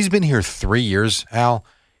been here 3 years, Al.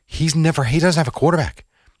 He doesn't have a quarterback.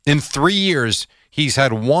 In 3 years, he's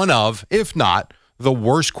had one of, if not, the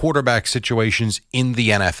worst quarterback situations in the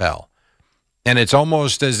NFL. And it's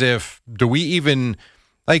almost as if, do we even,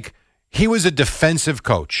 like, he was a defensive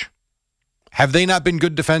coach. Have they not been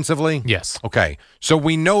good defensively? Yes. Okay. So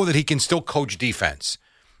we know that he can still coach defense.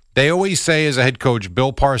 They always say as a head coach,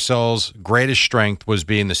 Bill Parcells' greatest strength was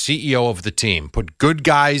being the CEO of the team. Put good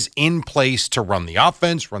guys in place to run the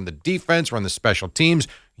offense, run the defense, run the special teams.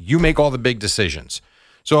 You make all the big decisions.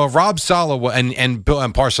 So if Rob Saleh and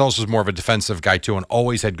Parcells was more of a defensive guy too and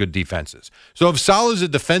always had good defenses. So if Saleh's a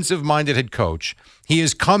defensive-minded head coach, he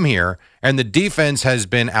has come here and the defense has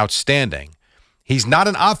been outstanding. He's not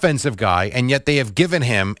an offensive guy, and yet they have given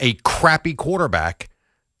him a crappy quarterback.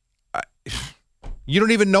 You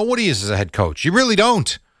don't even know what he is as a head coach. You really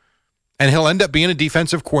don't. And he'll end up being a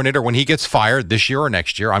defensive coordinator when he gets fired this year or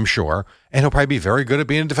next year, I'm sure. And he'll probably be very good at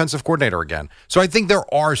being a defensive coordinator again. So I think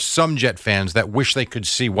there are some Jet fans that wish they could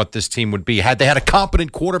see what this team would be had they had a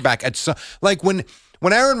competent quarterback. Like when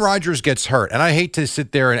Aaron Rodgers gets hurt, and I hate to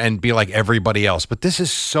sit there and be like everybody else, but this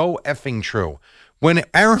is so effing true. When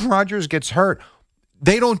Aaron Rodgers gets hurt,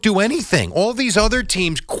 they don't do anything. All these other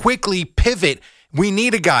teams quickly pivot. We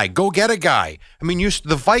need a guy. Go get a guy. I mean,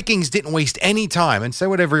 the Vikings didn't waste any time. And say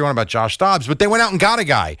whatever you want about Josh Dobbs, but they went out and got a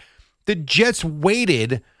guy. The Jets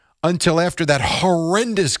waited until after that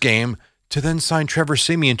horrendous game to then sign Trevor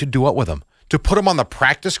Siemian to do what with him? To put him on the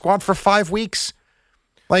practice squad for 5 weeks?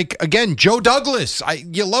 Like, again, Joe Douglas.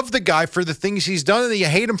 You love the guy for the things he's done, and you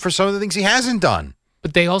hate him for some of the things he hasn't done.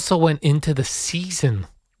 But they also went into the season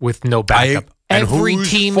with no backup.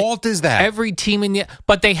 Whose fault is that? Every team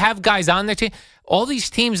but they have guys on their team. All these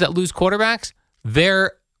teams that lose quarterbacks,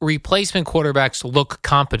 their replacement quarterbacks look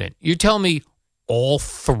competent. You tell me all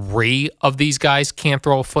three of these guys can't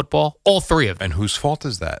throw a football? All three of them. And whose fault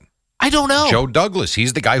is that? I don't know. Joe Douglas.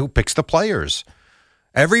 He's the guy who picks the players.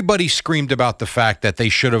 Everybody screamed about the fact that they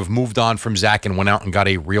should have moved on from Zach and went out and got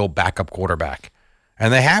a real backup quarterback.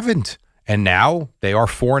 And they haven't. And now they are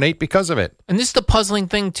 4-8 because of it. And this is the puzzling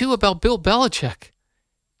thing, too, about Bill Belichick.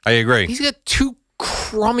 I agree. He's got two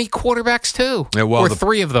crummy quarterbacks, too. Yeah, well, or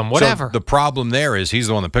three of them, whatever. So the problem there is he's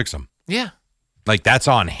the one that picks them. Yeah. Like, that's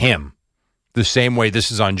on him. The same way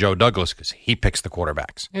this is on Joe Douglas because he picks the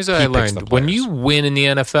quarterbacks. Here's what I learned. When you win in the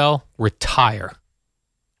NFL, retire.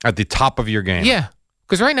 At the top of your game. Yeah.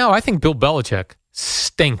 Because right now, I think Bill Belichick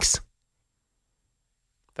stinks.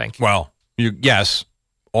 Thank you. Well, yes.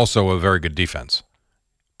 Also a very good defense.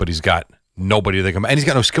 But he's got nobody that can... And he's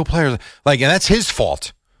got no skill players. Like, and that's his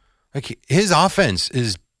fault. Like, his offense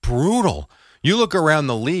is brutal. You look around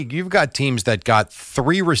the league, you've got teams that got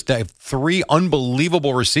three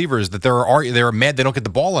unbelievable receivers that they're mad they don't get the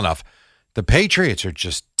ball enough. The Patriots are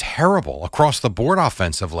just terrible across the board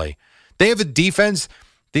offensively. They have a defense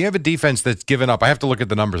that's given up. I have to look at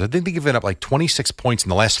the numbers. I think they've given up like 26 points in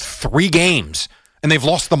the last 3 games, and they've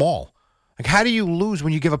lost them all. Like, how do you lose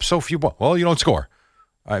when you give up so few balls? Well, you don't score.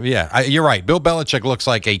 You're right. Bill Belichick looks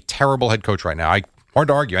like a terrible head coach right now. Hard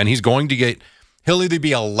to argue. And he'll either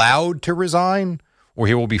be allowed to resign or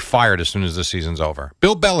he will be fired as soon as the season's over.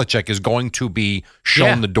 Bill Belichick is going to be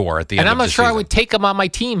shown the door at the end of the season. And I'm not sure I would take him on my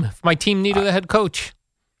team if my team needed a head coach.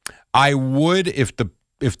 I would if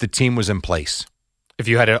the team was in place. If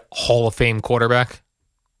you had a Hall of Fame quarterback,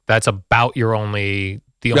 that's about your only...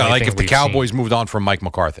 like if the Cowboys moved on from Mike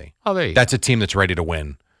McCarthy. Oh, there you That's a team that's ready to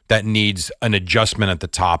win. That needs an adjustment at the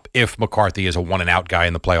top if McCarthy is a one-and-out guy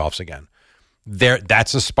in the playoffs again.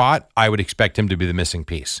 That's a spot I would expect him to be the missing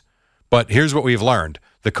piece. But here's what we've learned.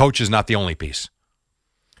 The coach is not the only piece.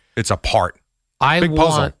 It's a part. Big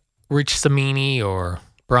puzzle. Rich Cimini or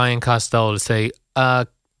Brian Costello to say,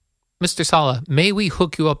 Mr. Saleh, may we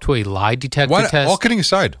hook you up to a lie detector test? All kidding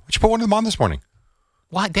aside, why don't you put one of them on this morning?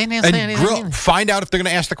 Why? They didn't say anything. Find out if they're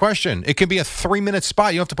going to ask the question. It can be a 3-minute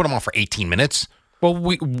spot. You don't have to put them on for 18 minutes. Well,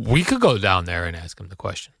 we could go down there and ask him the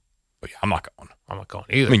question. But yeah, I'm not going. I'm not going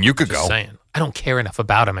either. I mean, you could go. Saying. I don't care enough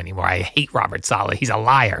about him anymore. I hate Robert Saleh. He's a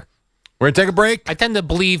liar. We're going to take a break? I tend to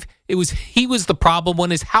believe he was the problem when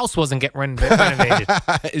his house wasn't getting renovated.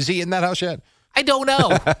 Is he in that house yet? I don't know.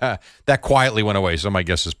 That quietly went away, so my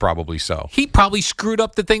guess is probably so. He probably screwed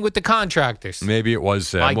up the thing with the contractors. Maybe it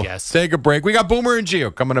was. My guess. Take a break. We got Boomer and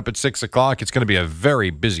Gio coming up at 6 o'clock. It's going to be a very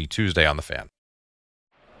busy Tuesday on The Fan.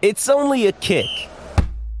 It's only a kick.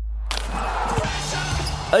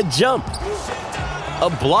 A jump.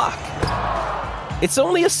 A block. It's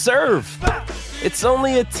only a serve. It's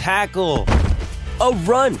only a tackle. A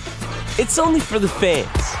run. It's only for the fans.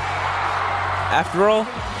 After all,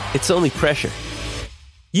 it's only pressure.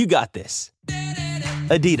 You got this.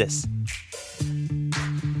 Adidas.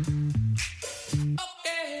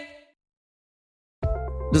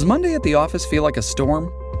 Does Monday at the office feel like a storm?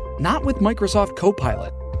 Not with Microsoft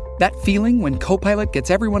Copilot. That feeling when Copilot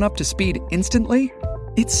gets everyone up to speed instantly?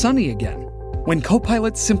 It's sunny again. When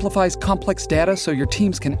Copilot simplifies complex data so your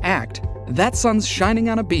teams can act, that sun's shining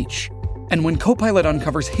on a beach. And when Copilot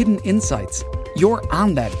uncovers hidden insights, you're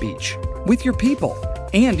on that beach with your people,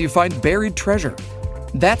 and you find buried treasure.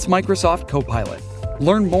 That's Microsoft Copilot.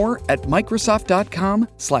 Learn more at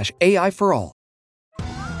Microsoft.com/AI for all.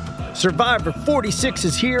 Survivor 46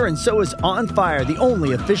 is here, and so is On Fire, the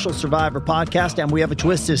only official Survivor podcast, and we have a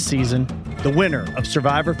twist this season. The winner of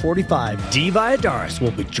Survivor 45, Dee Valladares,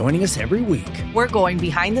 will be joining us every week. We're going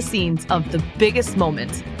behind the scenes of the biggest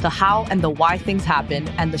moments, the how and the why things happen,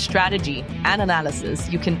 and the strategy and analysis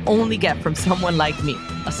you can only get from someone like me,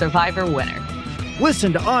 a Survivor winner.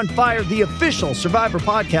 Listen to On Fire, the official Survivor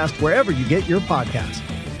podcast, wherever you get your podcasts.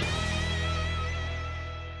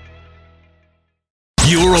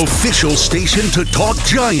 Your official station to talk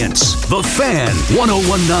Giants. The Fan,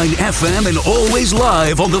 101.9 FM, and always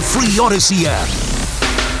live on the free Odyssey app.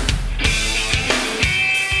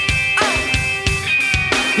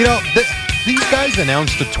 You know, these guys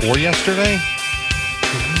announced a tour yesterday.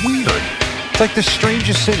 Weird. It's like the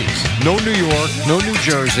strangest cities. No New York, no New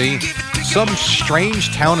Jersey. Some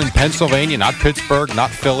strange town in Pennsylvania, not Pittsburgh, not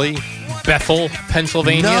Philly. Bethel,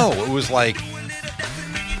 Pennsylvania? No, it was like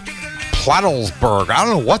Plattlesburg. I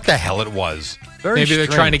don't know what the hell it was. Maybe they're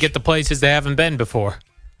trying to get the places they haven't been before.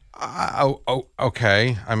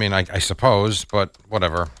 Okay. I mean, I suppose, but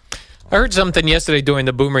whatever. I heard something yesterday during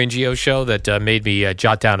the Boomer and Gio show that made me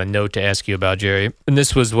jot down a note to ask you about, Jerry. And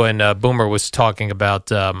this was when Boomer was talking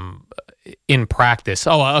about in practice.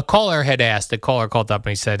 Oh, a caller had asked. A caller called up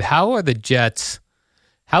and he said, how's the Jets'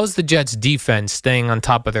 defense staying on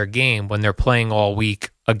top of their game when they're playing all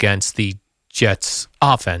week against the Jets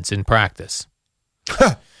offense in practice?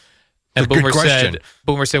 And Boomer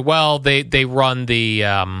said, well, they run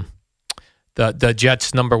the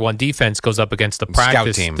Jets' number one defense goes up against the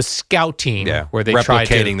practice scout team. The scout team, where they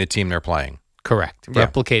replicating the team they're playing. Correct. Yeah.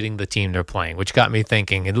 Replicating the team they're playing, which got me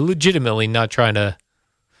thinking, and legitimately not trying to.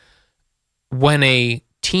 When a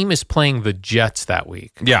team is playing the Jets that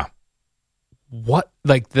week, what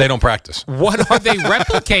they don't practice? What are they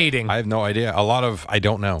replicating? I have no idea. I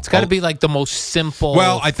don't know. It's got to be like the most simple.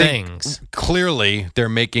 I think clearly they're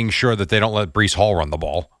making sure that they don't let Breece Hall run the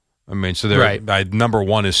ball. I mean, so they're number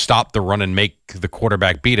one is stop the run and make the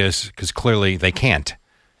quarterback beat us, because clearly they can't,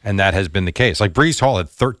 and that has been the case. Like Breece Hall had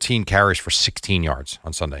 13 carries for 16 yards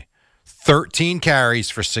on Sunday. 13 carries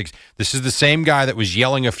for 6. This is the same guy that was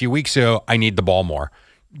yelling a few weeks ago, I need the ball more.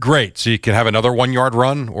 Great. So you can have another 1 yard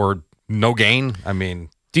run or no gain. I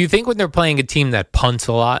mean, do you think when they're playing a team that punts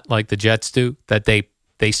a lot like the Jets do, that they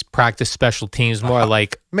practice special teams more,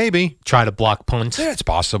 like maybe try to block punts? Yeah, it's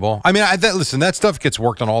possible. I mean, listen, that stuff gets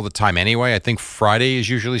worked on all the time anyway. I think Friday is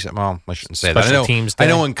usually, well, I shouldn't say special that. Teams day. I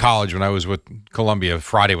know in college when I was with Columbia,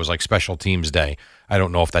 Friday was like special teams day. I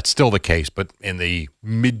don't know if that's still the case, but in the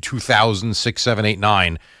mid-2000s, 6, 7, 8,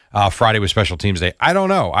 9, Friday was special teams day. I don't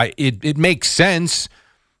know. It makes sense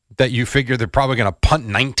that you figure they're probably going to punt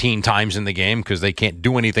 19 times in the game because they can't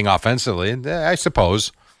do anything offensively, I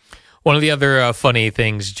suppose. One of the other funny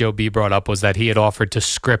things Joe B brought up was that he had offered to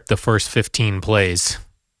script the first 15 plays.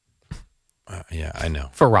 Yeah, I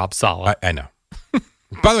know. For Rob Saleh. I know.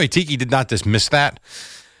 By the way, Tiki did not dismiss that.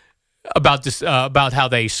 About how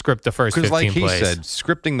they script the first 15 plays. Because like he said,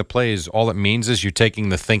 scripting the plays, all it means is you're taking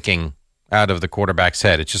the thinking out of the quarterback's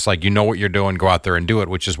head. It's just like, you know what you're doing, go out there and do it,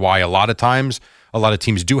 which is why a lot of times a lot of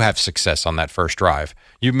teams do have success on that first drive.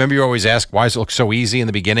 You remember you always ask, why does it look so easy in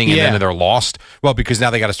the beginning and then they're lost? Well, because now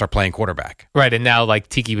they got to start playing quarterback. Right, and now, like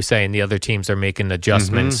Tiki was saying, the other teams are making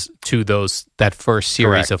adjustments to that first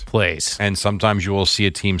series of plays. And sometimes you will see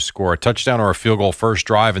a team score a touchdown or a field goal first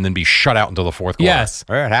drive and then be shut out until the fourth quarter. Yes.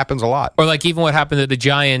 All right, it happens a lot. Or like even what happened to the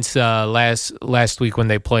Giants last week when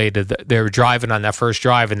they played. They were driving on that first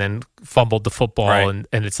drive and then fumbled the football, and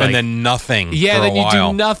it's like... And then nothing Yeah, for then a you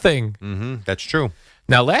while. do nothing. Mm-hmm. That's true.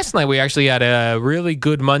 Now, last night we actually had a really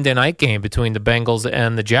good Monday night game between the Bengals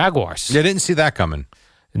and the Jaguars. Yeah, I didn't see that coming.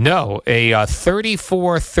 No, a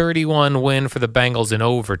 34-31 win for the Bengals in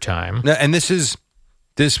overtime. Now, and this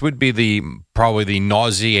would be probably the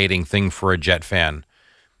nauseating thing for a Jet fan.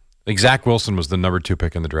 Like Zach Wilson was the number 2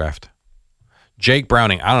 pick in the draft. Jake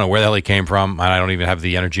Browning, I don't know where the hell he came from, and I don't even have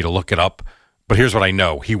the energy to look it up. But here's what I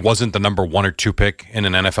know. He wasn't the number 1 or 2 pick in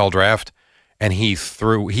an NFL draft. And he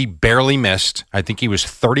barely missed. I think he was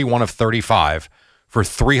 31 of 35 for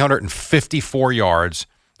 354 yards,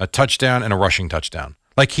 a touchdown, and a rushing touchdown.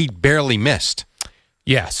 Like, he barely missed.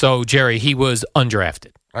 Yeah, so, Jerry, he was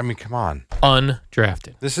undrafted. I mean, come on.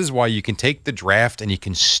 Undrafted. This is why you can take the draft and you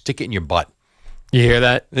can stick it in your butt. You hear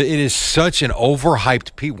that? It is such an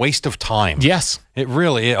overhyped waste of time. Yes. It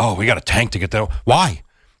really is. Oh, we got a tank to get that. Why?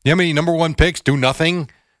 You know how many number one picks do nothing?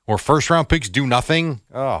 Or first-round picks do nothing?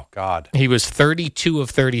 Oh, God. He was 32 of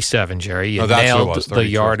 37, Jerry. He that's what it nailed was, the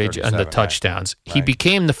yardage and the touchdowns. Right. He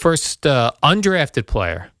became the first undrafted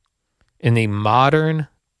player in the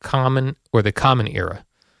common era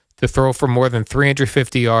to throw for more than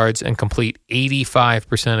 350 yards and complete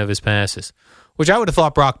 85% of his passes, which I would have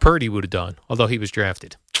thought Brock Purdy would have done, although he was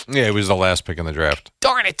drafted. Yeah, it was the last pick in the draft.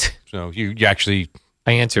 Darn it. So you actually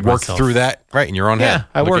I answered worked myself. through that right in your own head. Yeah,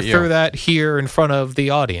 I Look worked at you. through that here in front of the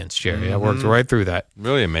audience, Jerry. I worked right through that.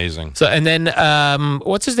 Really amazing. So, and then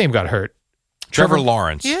what's his name got hurt? Trevor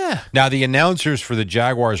Lawrence. Yeah. Now, the announcers for the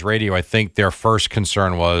Jaguars radio, I think their first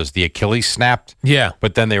concern was the Achilles snapped. Yeah.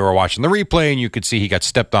 But then they were watching the replay, and you could see he got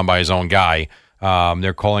stepped on by his own guy.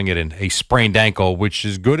 They're calling it a sprained ankle, which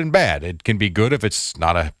is good and bad. It can be good if it's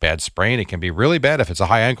not a bad sprain. It can be really bad if it's a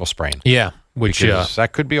high ankle sprain. Yeah, which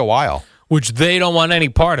that could be a while. Which they don't want any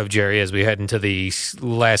part of, Jerry, as we head into the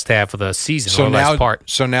last half of the season. So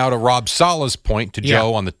now to Rob Sala's point to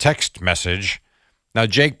Joe on the text message, now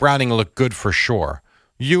Jake Browning looked good for sure.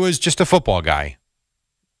 You as just a football guy,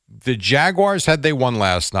 the Jaguars, had they won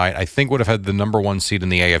last night, I think would have had the number one seed in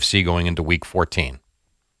the AFC going into Week 14.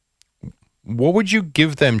 What would you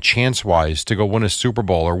give them chance-wise to go win a Super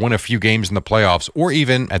Bowl or win a few games in the playoffs, or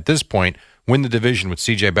even, at this point, win the division with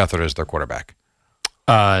C.J. Beathard as their quarterback?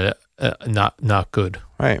 Not good.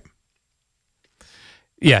 Right.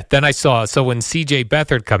 Yeah, then I saw, so when C.J.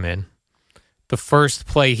 Beathard come in, the first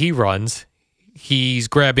play he runs, he's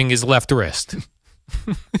grabbing his left wrist.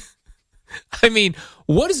 I mean,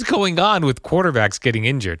 what is going on with quarterbacks getting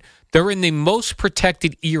injured? They're in the most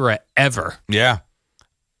protected era ever. Yeah.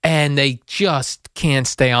 And they just can't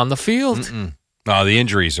stay on the field. No, the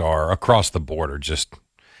injuries are across the board are just...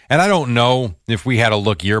 And I don't know if we had to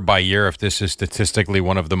look year by year if this is statistically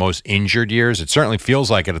one of the most injured years. It certainly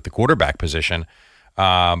feels like it at the quarterback position.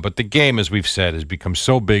 But the game, as we've said, has become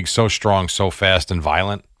so big, so strong, so fast and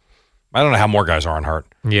violent. I don't know how more guys aren't hurt.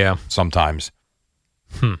 Yeah. Sometimes.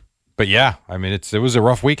 But yeah, I mean, it was a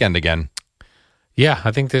rough weekend again. Yeah,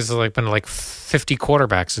 I think there's been 50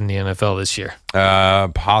 quarterbacks in the NFL this year.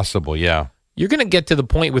 Possible, yeah. You're going to get to the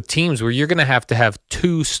point with teams where you're going to have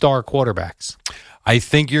 2 star quarterbacks. I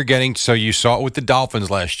think you're getting, so you saw it with the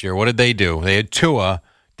Dolphins last year. What did they do? They had Tua.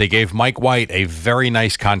 They gave Mike White a very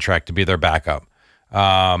nice contract to be their backup.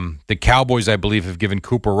 The Cowboys, I believe, have given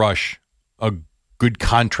Cooper Rush a good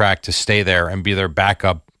contract to stay there and be their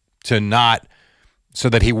backup so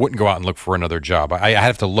that he wouldn't go out and look for another job. I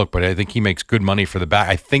have to look, but I think he makes good money for the back.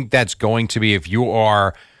 I think that's going to be, if you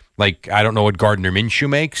are, I don't know what Gardner Minshew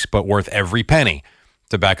makes, but worth every penny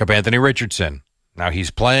to back up Anthony Richardson. Now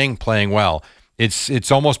he's playing well.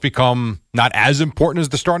 It's almost become not as important as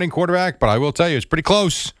the starting quarterback, but I will tell you, it's pretty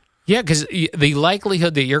close. Yeah, because the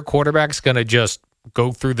likelihood that your quarterback's going to just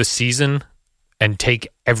go through the season and take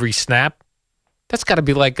every snap, that's got to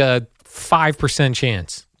be like a 5%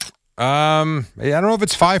 chance. I don't know if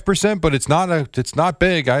it's 5%, but it's not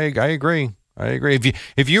big. I agree.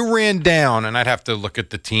 If you ran down, and I'd have to look at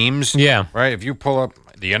the teams. Yeah. Right. If you pull up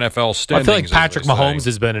the NFL standings, I feel like Patrick Mahomes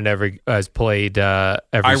has played every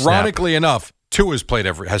Ironically snap. enough, Tua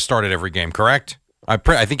has started every game. Correct. I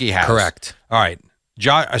think he has. Correct. All right.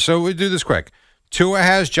 So we do this quick. Tua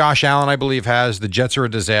has, Josh Allen, I believe, has. The Jets are a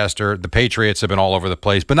disaster. The Patriots have been all over the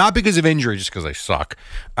place, but not because of injury, just because they suck.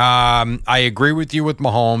 I agree with you with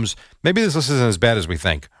Mahomes. Maybe this list isn't as bad as we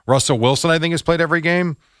think. Russell Wilson, I think, has played every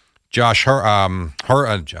game. Justin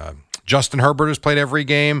Herbert has played every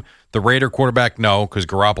game. The Raider quarterback, no, because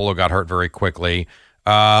Garoppolo got hurt very quickly.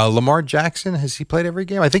 Lamar Jackson, has he played every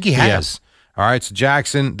game? I think he has. Yes. All right, so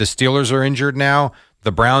Jackson, the Steelers are injured now.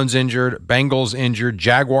 The Browns injured, Bengals injured,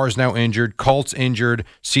 Jaguars now injured, Colts injured.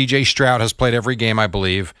 C.J. Stroud has played every game, I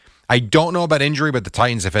believe. I don't know about injury, but the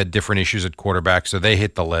Titans have had different issues at quarterback, so they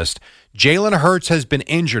hit the list. Jalen Hurts has been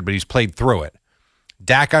injured, but he's played through it.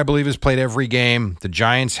 Dak, I believe, has played every game. The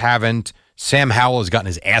Giants haven't. Sam Howell has gotten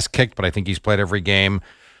his ass kicked, but I think he's played every game.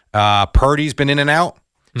 Purdy's been in and out.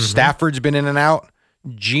 Stafford's been in and out.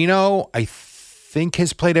 Geno, I think,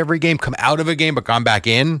 has played every game, come out of a game, but gone back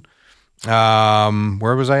in.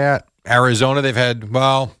 Where was I at? Arizona, they've had,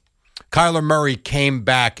 Kyler Murray came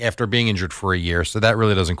back after being injured for a year, so that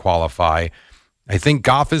really doesn't qualify. I think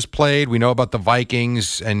Goff has played. We know about the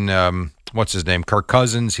Vikings and what's his name? Kirk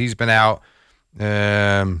Cousins, he's been out.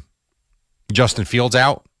 Justin Fields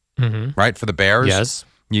out, right, for the Bears. Yes.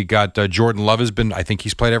 You got Jordan Love has been, I think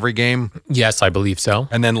he's played every game. Yes, I believe so.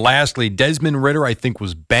 And then lastly, Desmond Ridder, I think,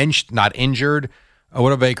 was benched, not injured.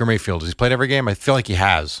 What about Baker Mayfield? Has he played every game? I feel like he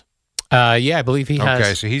has. Yeah, I believe he has.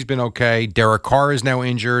 Okay, so he's been okay. Derek Carr is now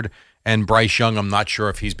injured, and Bryce Young, I'm not sure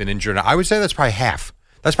if he's been injured. I would say that's probably half.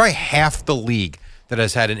 That's probably half the league that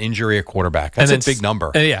has had an injury at quarterback. That's a big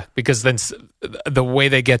number. Yeah, because then the way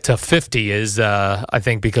they get to 50 is, I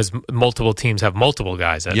think, because multiple teams have multiple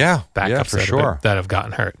guys at backups that have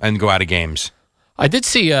gotten hurt. And go out of games. I did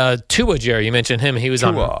see Tua, Jerry. You mentioned him. He was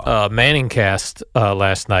on Manningcast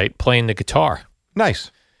last night playing the guitar.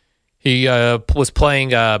 Nice. He was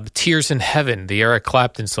playing Tears in Heaven, the Eric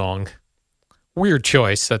Clapton song. Weird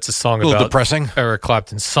choice. That's a song about depressing. Eric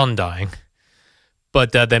Clapton's son dying.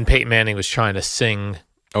 But then Peyton Manning was trying to sing.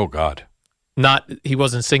 Oh, God. He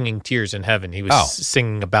wasn't singing Tears in Heaven. He was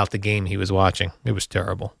singing about the game he was watching. It was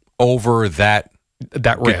terrible. Over that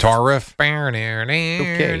riff. Guitar riff?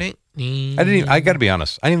 Okay. I got to be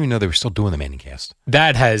honest. I didn't even know they were still doing the Manningcast.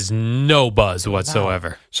 That has no buzz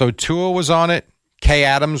whatsoever. No. So Tua was on it. Kay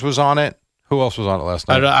Adams was on it. Who else was on it last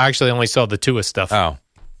night? I actually only saw the Tua stuff. Oh.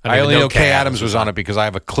 I only know Kay Adams was on it because I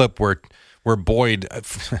have a clip where Boyd,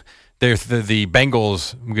 the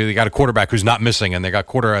Bengals, they got a quarterback who's not missing, and they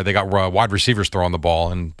got wide receivers throwing the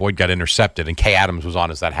ball, and Boyd got intercepted, and Kay Adams was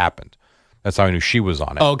on as that happened. That's how I knew she was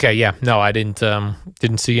on it. Oh, okay, yeah. No, I didn't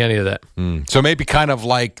see any of that. So maybe kind of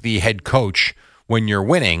like the head coach, when you're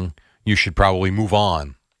winning, you should probably move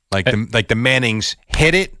on. Like the Mannings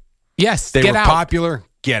hit it. Yes, they get were out. Popular.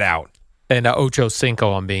 Get out. And Ocho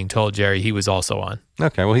Cinco, I'm being told, Jerry, he was also on.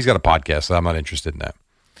 Okay, well, he's got a podcast, so I'm not interested in that.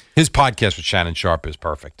 His podcast with Shannon Sharp is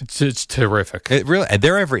perfect. It's terrific. It really,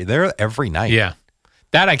 they're every night. Yeah,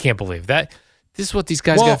 that I can't believe. This is what these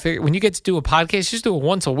guys got to figure. When you get to do a podcast, just do it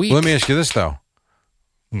once a week. Let me ask you this though: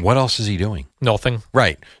 what else is he doing? Nothing.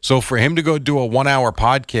 Right. So for him to go do a 1-hour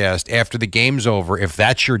podcast after the game's over, if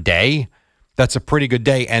that's your day, that's a pretty good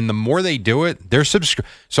day. And the more they do it, they're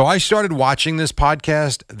So I started watching this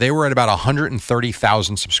podcast. They were at about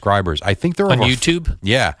 130,000 subscribers. I think they're on YouTube.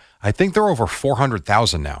 Yeah, I think they're over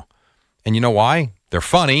 400,000 now. And you know why? They're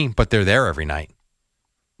funny, but they're there every night.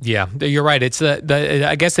 Yeah, you're right. It's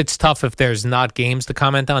I guess it's tough if there's not games to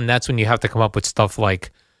comment on. That's when you have to come up with stuff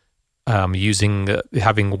like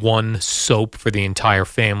having one soap for the entire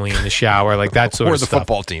family in the shower, like that sort of stuff. Or the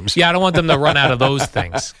football teams. Yeah, I don't want them to run out of those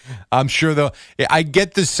things. I'm sure though. I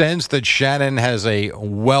get the sense that Shannon has a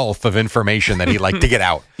wealth of information that he'd like to get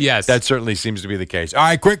out. Yes. That certainly seems to be the case. All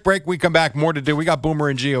right, quick break. We come back. More to do. We got Boomer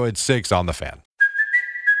and Gio at 6 on The Fan.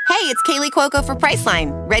 Hey, it's Kaylee Cuoco for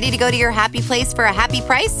Priceline. Ready to go to your happy place for a happy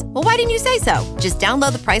price? Well, why didn't you say so? Just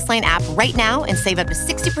download the Priceline app right now and save up to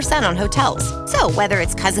 60% on hotels. So whether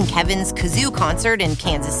it's Cousin Kevin's Kazoo Concert in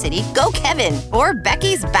Kansas City, go Kevin, or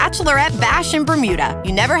Becky's Bachelorette Bash in Bermuda,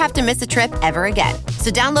 you never have to miss a trip ever again.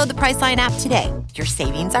 So download the Priceline app today. Your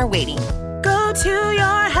savings are waiting. Go to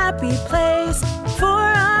your happy place for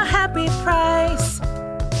a happy price.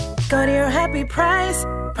 Go to your happy price,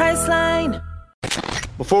 Priceline.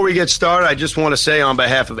 Before we get started, I just want to say on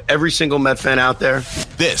behalf of every single Met fan out there,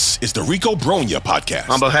 this is the Rico Bronya Podcast.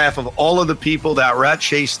 On behalf of all of the people that were at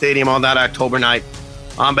Chase Stadium on that October night,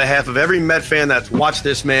 on behalf of every Met fan that's watched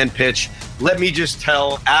this man pitch, let me just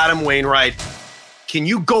tell Adam Wainwright, can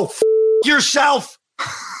you go yourself?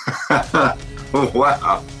 Wow.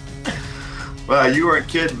 Wow, you weren't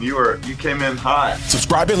kidding. You came in hot.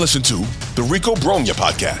 Subscribe and listen to the Rico Bronya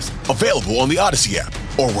Podcast, available on the Odyssey app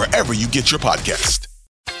or wherever you get your podcast.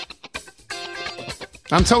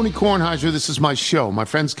 I'm Tony Kornheiser. This is my show. My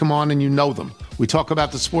friends come on and you know them. We talk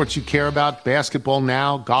about the sports you care about, basketball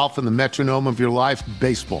now, golf, and the metronome of your life,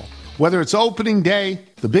 baseball. Whether it's opening day,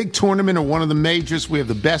 the big tournament, or one of the majors, we have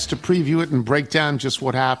the best to preview it and break down just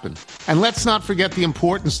what happened. And let's not forget the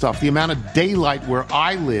important stuff, the amount of daylight where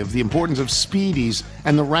I live, the importance of Speedies,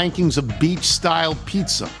 and the rankings of beach-style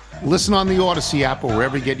pizza. Listen on the Odyssey app or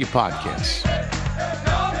wherever you get your podcasts.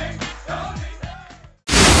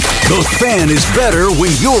 The Fan is better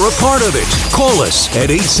when you're a part of it. Call us at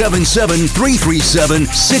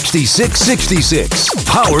 877-337-6666.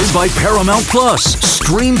 Powered by Paramount Plus.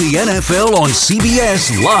 Stream the NFL on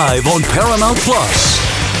CBS live on Paramount Plus.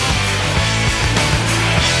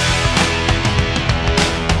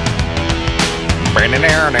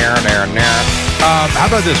 How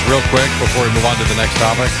about this real quick before we move on to the next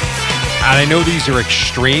topic? And I know these are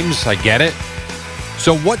extremes. I get it.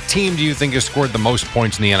 So what team do you think has scored the most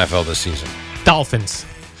points in the NFL this season? Dolphins.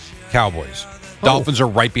 Cowboys. Dolphins are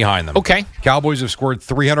right behind them. Okay. Cowboys have scored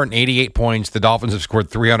 388 points. The Dolphins have scored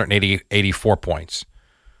 384 points.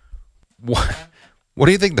 What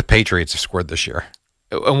do you think the Patriots have scored this year?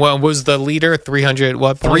 And what was the leader? 300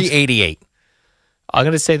 what points? 388. I'm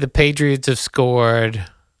going to say the Patriots have scored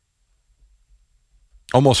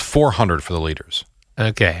almost 400 for the leaders.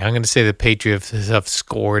 Okay. I'm going to say the Patriots have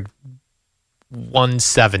scored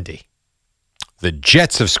 170. The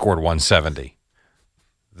Jets have scored 170.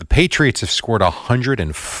 The Patriots have scored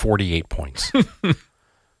 148 points.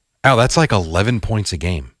 Al, that's like 11 points a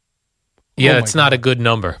game. Yeah, it's not a good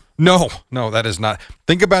number. No, that is not.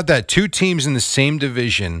 Think about that. Two teams in the same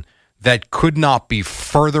division that could not be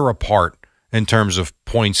further apart in terms of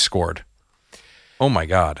points scored. Oh, my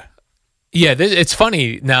God. Yeah, it's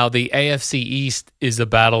funny. Now, the AFC East is a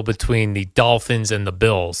battle between the Dolphins and the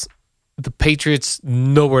Bills. The Patriots,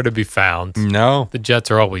 nowhere to be found. No. The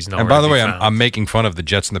Jets are always nowhere to be found. And by the way, found. I'm making fun of the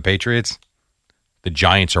Jets and the Patriots. The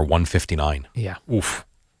Giants are 159. Yeah. Oof.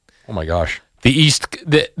 Oh, my gosh. The East,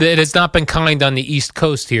 it has not been kind on the East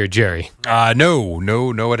Coast here, Jerry. No,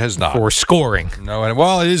 it has not. For scoring. No,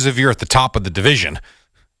 well, it is if you're at the top of the division.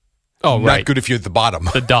 Oh, right. Not good if you're at the bottom.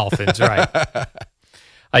 The Dolphins, right.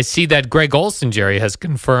 I see that Greg Olson, Jerry, has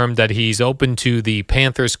confirmed that he's open to the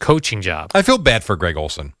Panthers coaching job. I feel bad for Greg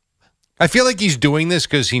Olson. I feel like he's doing this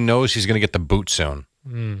because he knows he's going to get the boot soon.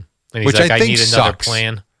 And he's which like, I think need another sucks.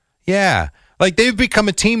 plan. Yeah. Like, they've become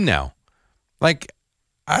a team now. Like,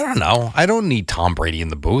 I don't know. I don't need Tom Brady in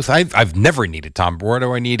the booth. I've never needed Tom. Where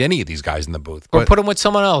do I need any of these guys in the booth? Or put him with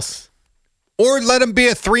someone else. Or let him be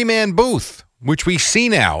a three-man booth, which we see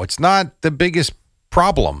now. It's not the biggest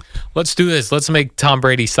problem. Let's do this. Let's make Tom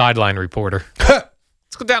Brady sideline reporter. Let's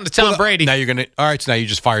go down to Tom Brady. Now you're going to – all right, so now you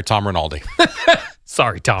just fired Tom Rinaldi.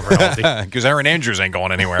 Sorry, Tom Rinaldi. Because Aaron Andrews ain't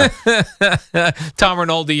going anywhere. Tom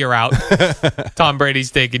Rinaldi, you're out. Tom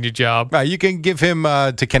Brady's taking your job. You can give him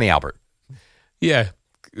to Kenny Albert. Yeah.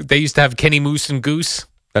 They used to have Kenny Moose and Goose.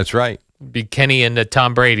 That's right. Be Kenny and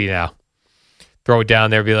Tom Brady now. Throw it down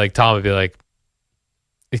there, be like, Tom would be like,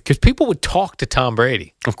 because people would talk to Tom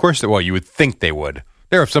Brady. Of course, well, you would think they would.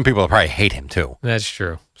 There are some people that probably hate him too. That's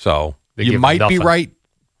true. So They you give him might be nothing. right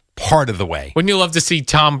part of the way. Wouldn't you love to see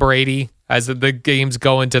Tom Brady as the games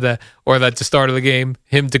go into the start of the game,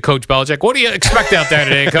 him to Coach Belichick? What do you expect out there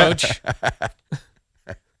today, Coach?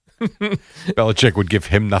 Belichick would give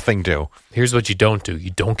him nothing too. Here's what you don't do.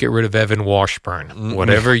 You don't get rid of Evan Washburn.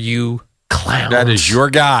 Whatever you clowns. That is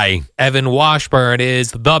your guy. Evan Washburn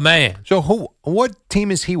is the man. So what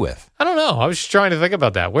team is he with? I don't know. I was just trying to think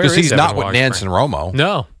about that. Where is Because he's Evan not with Washburn? Nance and Romo.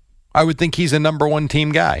 No. I would think he's a number one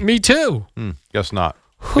team guy. Me too. Guess not.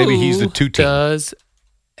 Maybe he's the two team. Does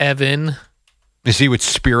Evan? Is he with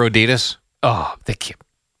Spiro Ditas? Oh, thank you.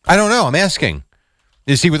 I don't know. I'm asking.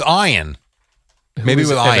 Is he with Ian? Maybe Who's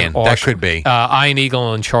with Evan Ian. That Washburn? could be. Ian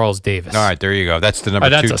Eagle and Charles Davis. All right, there you go. That's the number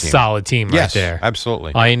two That's team. a solid team right Yes, there.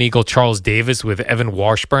 absolutely. Ian Eagle, Charles Davis with Evan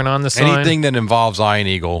Washburn on the side. Anything that involves Ian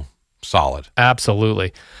Eagle, solid.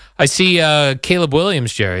 Absolutely. I see Caleb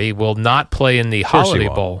Williams, Jerry, will not play in the Of course he Holiday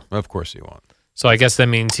won't. Bowl. Of course he won't. So I guess that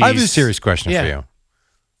means he's... I have a serious question for you.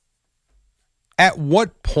 At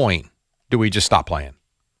what point do we just stop playing?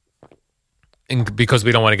 Because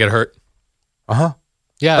we don't want to get hurt. Uh-huh.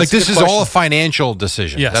 Yeah, like that's a this good is all a question. financial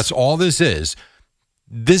decision. Yes. That's all this is.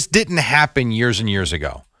 This didn't happen years and years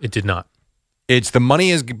ago. It did not. It's the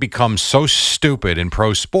money has become so stupid in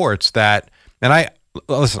pro sports that, and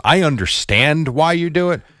I understand why you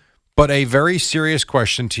do it, but a very serious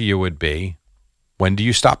question to you would be, when do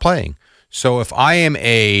you stop playing? So if I am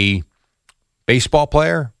a baseball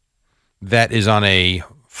player that is on a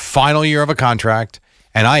final year of a contract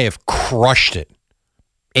and I have crushed it,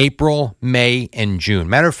 April, May, and June.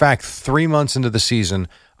 Matter of fact, 3 months into the season,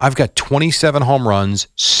 I've got 27 home runs,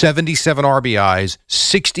 77 RBIs,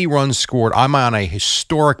 60 runs scored. I'm on a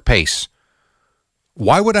historic pace.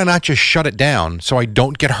 Why would I not just shut it down so I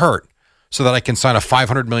don't get hurt so that I can sign a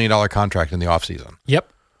 $500 million contract in the offseason? Yep.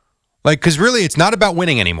 Like, because really, it's not about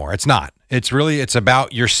winning anymore. It's not. It's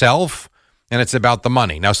about yourself, and it's about the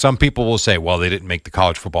money. Now, some people will say, well, they didn't make the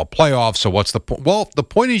college football playoffs, so what's the point? Well, the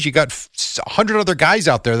point is you got 100 other guys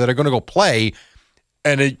out there that are going to go play,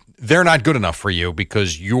 and they're not good enough for you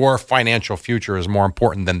because your financial future is more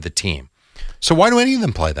important than the team. So why do any of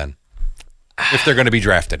them play then if they're going to be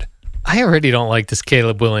drafted? I already don't like this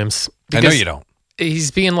Caleb Williams. I know you don't.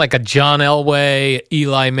 He's being like a John Elway,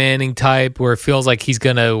 Eli Manning type where it feels like he's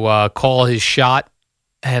going to call his shot,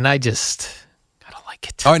 and I don't like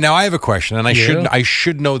it. All right, now I have a question, and Yeah? I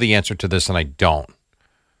should know the answer to this, and I don't.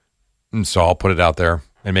 And so I'll put it out there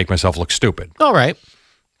and make myself look stupid. All right.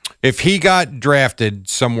 If he got drafted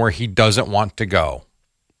somewhere he doesn't want to go,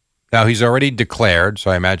 now he's already declared,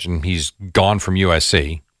 so I imagine he's gone from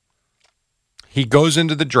USC. He goes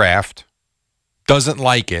into the draft, doesn't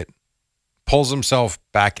like it, pulls himself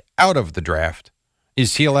back out of the draft.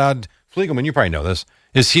 Is he allowed, Fliegelman, you probably know this,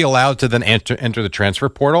 is he allowed to then enter the transfer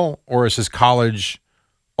portal, or is his college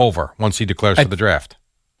over once he declares for the draft?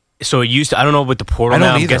 So it used to, I don't know with the portal I don't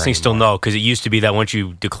now. I'm either guessing still no, because it used to be that once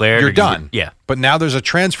you declared, You're done. Yeah. But now there's a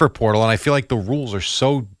transfer portal, and I feel like the rules are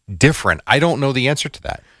so different. I don't know the answer to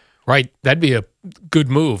that. Right. That'd be a good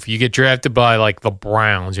move. You get drafted by like the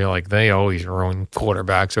Browns. You're like, they always ruin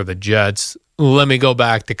quarterbacks, or the Jets. Let me go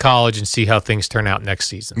back to college and see how things turn out next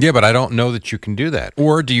season. Yeah, but I don't know that you can do that.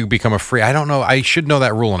 Or do you become a free? I don't know. I should know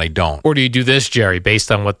that rule, and I don't. Or do you do this, Jerry,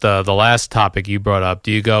 based on what the last topic you brought up?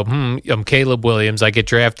 Do you go, I'm Caleb Williams. I get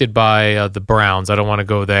drafted by the Browns. I don't want to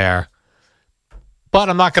go there. But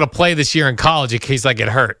I'm not going to play this year in college in case I get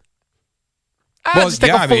hurt. Just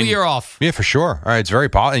take a full year off. Yeah, for sure. All right, it's very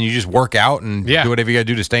possible. And you just work out and do whatever you got to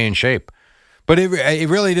do to stay in shape. But it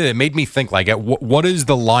really did. It made me think, like, what is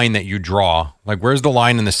the line that you draw? Like, where's the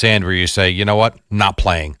line in the sand where you say, you know what, not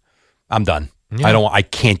playing. I'm done. Yeah. I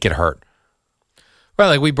can't get hurt. Right,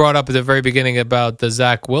 like we brought up at the very beginning about the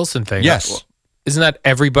Zach Wilson thing. Yes. Isn't that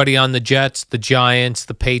everybody on the Jets, the Giants,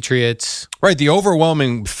 the Patriots? Right. The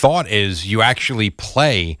overwhelming thought is you actually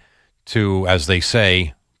play to, as they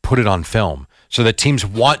say, put it on film so that teams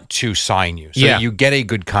want to sign you, so that you get a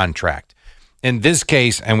good contract. In this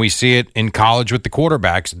case, and we see it in college with the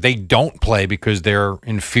quarterbacks, they don't play because they're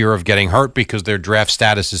in fear of getting hurt because their draft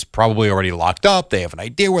status is probably already locked up. They have an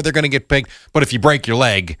idea where they're going to get picked. But if you break your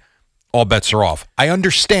leg, all bets are off. I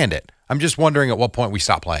understand it. I'm just wondering at what point we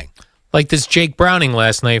stop playing. Like this Jake Browning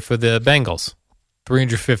last night for the Bengals.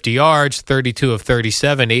 350 yards, 32 of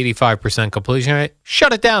 37, 85% completion rate.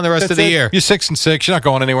 Shut it down the rest of the year. You're 6-6. You're not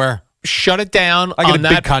going anywhere. Shut it down. I get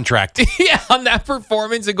a big contract. Yeah, on that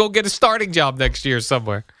performance, and go get a starting job next year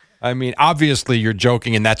somewhere. I mean, obviously you're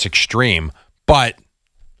joking, and that's extreme. But,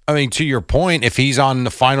 I mean, to your point, if he's on the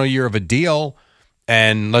final year of a deal,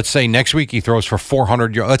 and let's say next week he throws for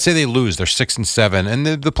 400 yards. Let's say they lose. They're 6-7, and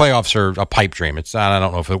the playoffs are a pipe dream. I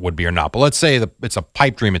don't know if it would be or not, but let's say it's a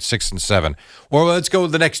pipe dream at 6-7. Or let's go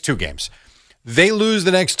the next two games. They lose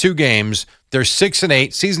the next two games. They're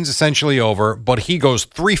 6-8. Season's essentially over, but he goes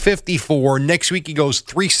 354. Next week he goes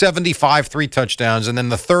 375, 3 touchdowns, and then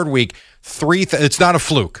the third week, it's not a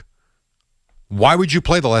fluke. Why would you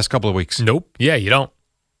play the last couple of weeks? Nope. Yeah, you don't.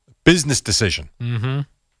 Business decision. Mm-hmm.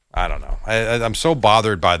 I don't know. I'm so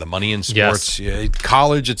bothered by the money in sports. Yes.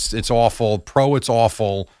 College, it's awful. Pro, it's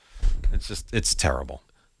awful. It's terrible.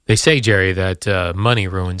 They say, Jerry, that money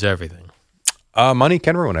ruins everything. Money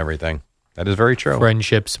can ruin everything. That is very true.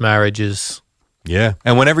 Friendships, marriages. Yeah.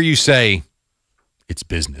 And whenever you say it's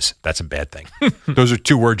business, that's a bad thing. Those are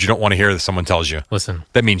two words you don't want to hear that someone tells you. Listen.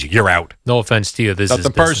 That means you're out. No offense to you. This Nothing is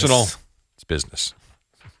business. personal. It's business.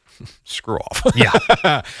 Screw off. Yeah.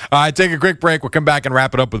 All right, take a quick break. We'll come back and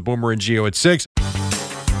wrap it up with Boomer and Gio at 6.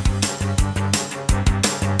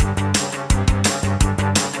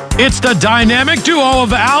 It's the dynamic duo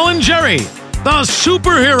of Al and Jerry, the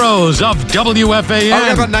superheroes of WFAN. We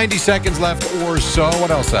have about 90 seconds left or so.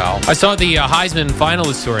 What else, Al? I saw the Heisman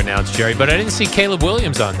finalists were announced, Jerry, but I didn't see Caleb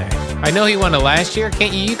Williams on there. I know he won it last year.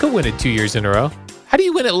 Can't you? You could win it 2 years in a row. How do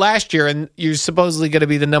you win it last year and you're supposedly going to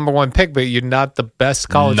be the number one pick, but you're not the best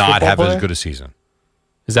college football player? Not have as good a season.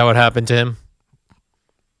 Is that what happened to him?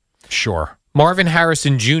 Sure. Marvin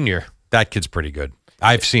Harrison Jr. That kid's pretty good.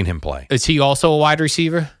 I've seen him play. Is he also a wide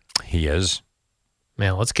receiver? He is.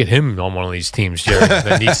 Man, let's get him on one of these teams, Jerry,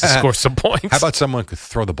 that needs to score some points. How about someone could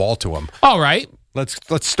throw the ball to him? All right. Let's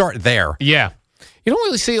start there. Yeah. You don't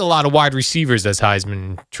really see a lot of wide receivers as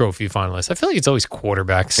Heisman Trophy finalists. I feel like it's always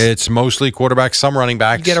quarterbacks. It's mostly quarterbacks, some running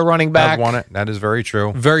backs. You get a running back. Have won it. That is very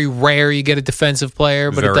true. Very rare you get a defensive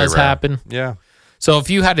player, but Very it does rare. happen. Yeah. So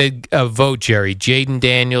if you had to vote, Jerry, Jaden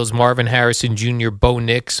Daniels, Marvin Harrison Jr., Bo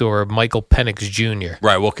Nix, or Michael Penix Jr.?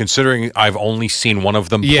 Right. Well, considering I've only seen one of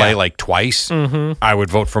them play like twice, I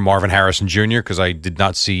would vote for Marvin Harrison Jr. because I did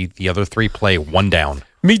not see the other three play one down.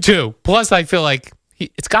 Me too. Plus, I feel like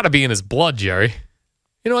it's got to be in his blood, Jerry.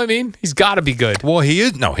 You know what I mean? He's got to be good. Well, he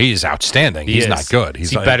is. No, he is outstanding. He's not good.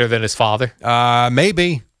 Is he better than his father?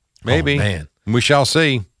 Maybe. Oh, man. We shall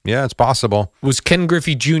see. Yeah, it's possible. Was Ken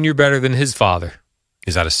Griffey Jr. better than his father?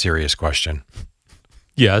 Is that a serious question?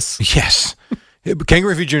 Yes. Yes. Ken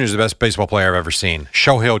Griffey Jr. is the best baseball player I've ever seen,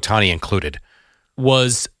 Shohei Ohtani included.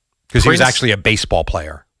 Because he was actually a baseball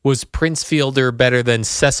player. Was Prince Fielder better than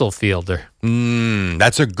Cecil Fielder?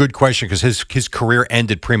 That's a good question because his career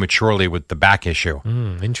ended prematurely with the back issue.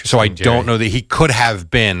 Interesting. So I don't know that he could have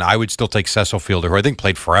been. I would still take Cecil Fielder, who I think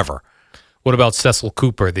played forever. What about Cecil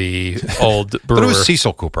Cooper, the old brewer? But it was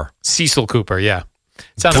Cecil Cooper. Cecil Cooper, yeah.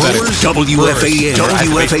 Sounded better. WFAN,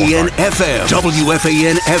 WFAN FM,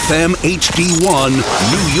 WFAN FM HD1,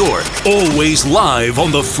 New York. Always live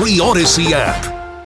on the free Odyssey app.